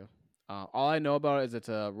back to you. All I know about it is it's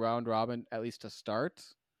a round robin, at least to start.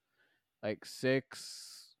 Like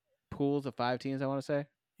 6 pools of 5 teams, I want to say.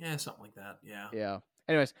 Yeah, something like that. Yeah. Yeah.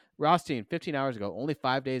 Anyways, Rothstein, 15 hours ago, only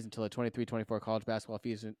 5 days until the 23-24 college basketball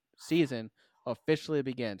season officially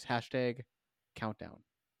begins. # countdown.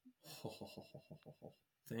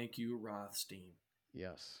 Thank you, Rothstein.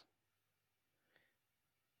 Yes.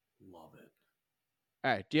 Love it.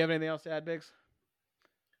 All right. Do you have anything else to add, Biggs?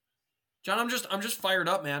 John, I'm just fired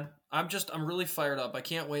up, man. I'm really fired up. I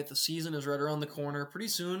can't wait. The season is right around the corner. Pretty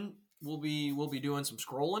soon we'll be doing some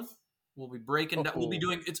scrolling. We'll be breaking down. Cool. We'll be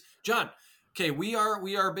doing it's John. Okay, we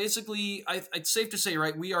are basically. It's safe to say,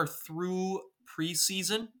 right? We are through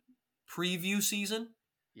preview season.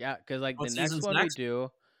 Yeah, because like the next one we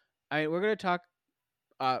do, we're gonna talk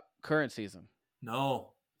current season.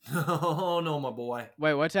 No, no, my boy.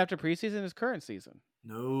 Wait, what's after preseason is current season.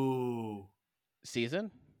 No.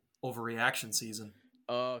 Season? Overreaction season.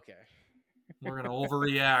 Oh, okay. We're gonna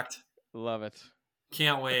overreact. Love it.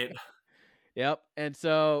 Can't wait. Yep. And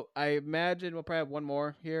so I imagine we'll probably have one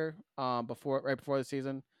more here right before the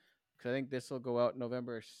season, because I think this will go out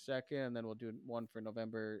November 2nd, and then we'll do one for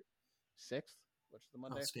November 6th, which is the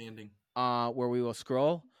Monday. Outstanding. Where we will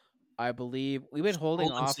scroll. I believe we've been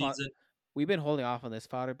holding off on this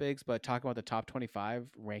fodder, Biggs, but talking about the top 25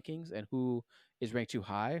 rankings and who is ranked too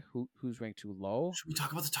high, who's ranked too low. Should we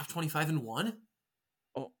talk about the top 25 and 1?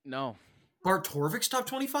 Oh no, Bart Torvik's top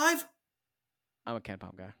 25. I'm a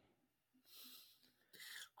KenPom guy.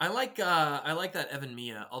 I like that Evan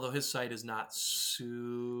Mia, although his site is not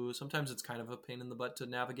sometimes it's kind of a pain in the butt to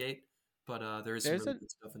navigate, but there's some really good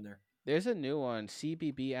stuff in there. There's a new one,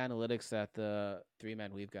 CBB Analytics, that the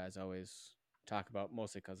 3-Man Weave guys always talk about,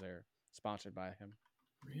 mostly because they're sponsored by him.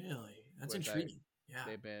 Really? That's intriguing. Yeah.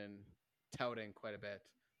 They've been touting quite a bit.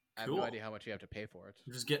 I Cool. have no idea how much you have to pay for it.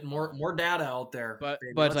 You're just getting more data out there. But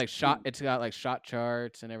it's like it's got like shot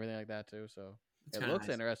charts and everything like that too, so it looks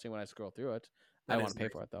interesting when I scroll through it. I don't want to pay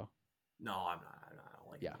for it though. No, I'm not. I don't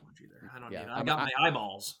like Yeah. that much either. I don't Yeah, need. I got my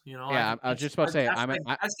eyeballs. You know. Yeah, I was just about to say,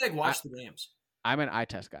 hashtag watch the games. I'm an eye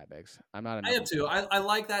test guy, Biggs. I'm not a I am numbers too. guy. I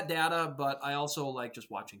like that data, but I also like just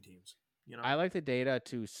watching teams. You know. I like the data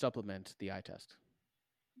to supplement the eye test.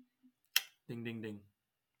 Ding ding ding.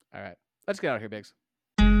 All right, let's get out of here, Biggs.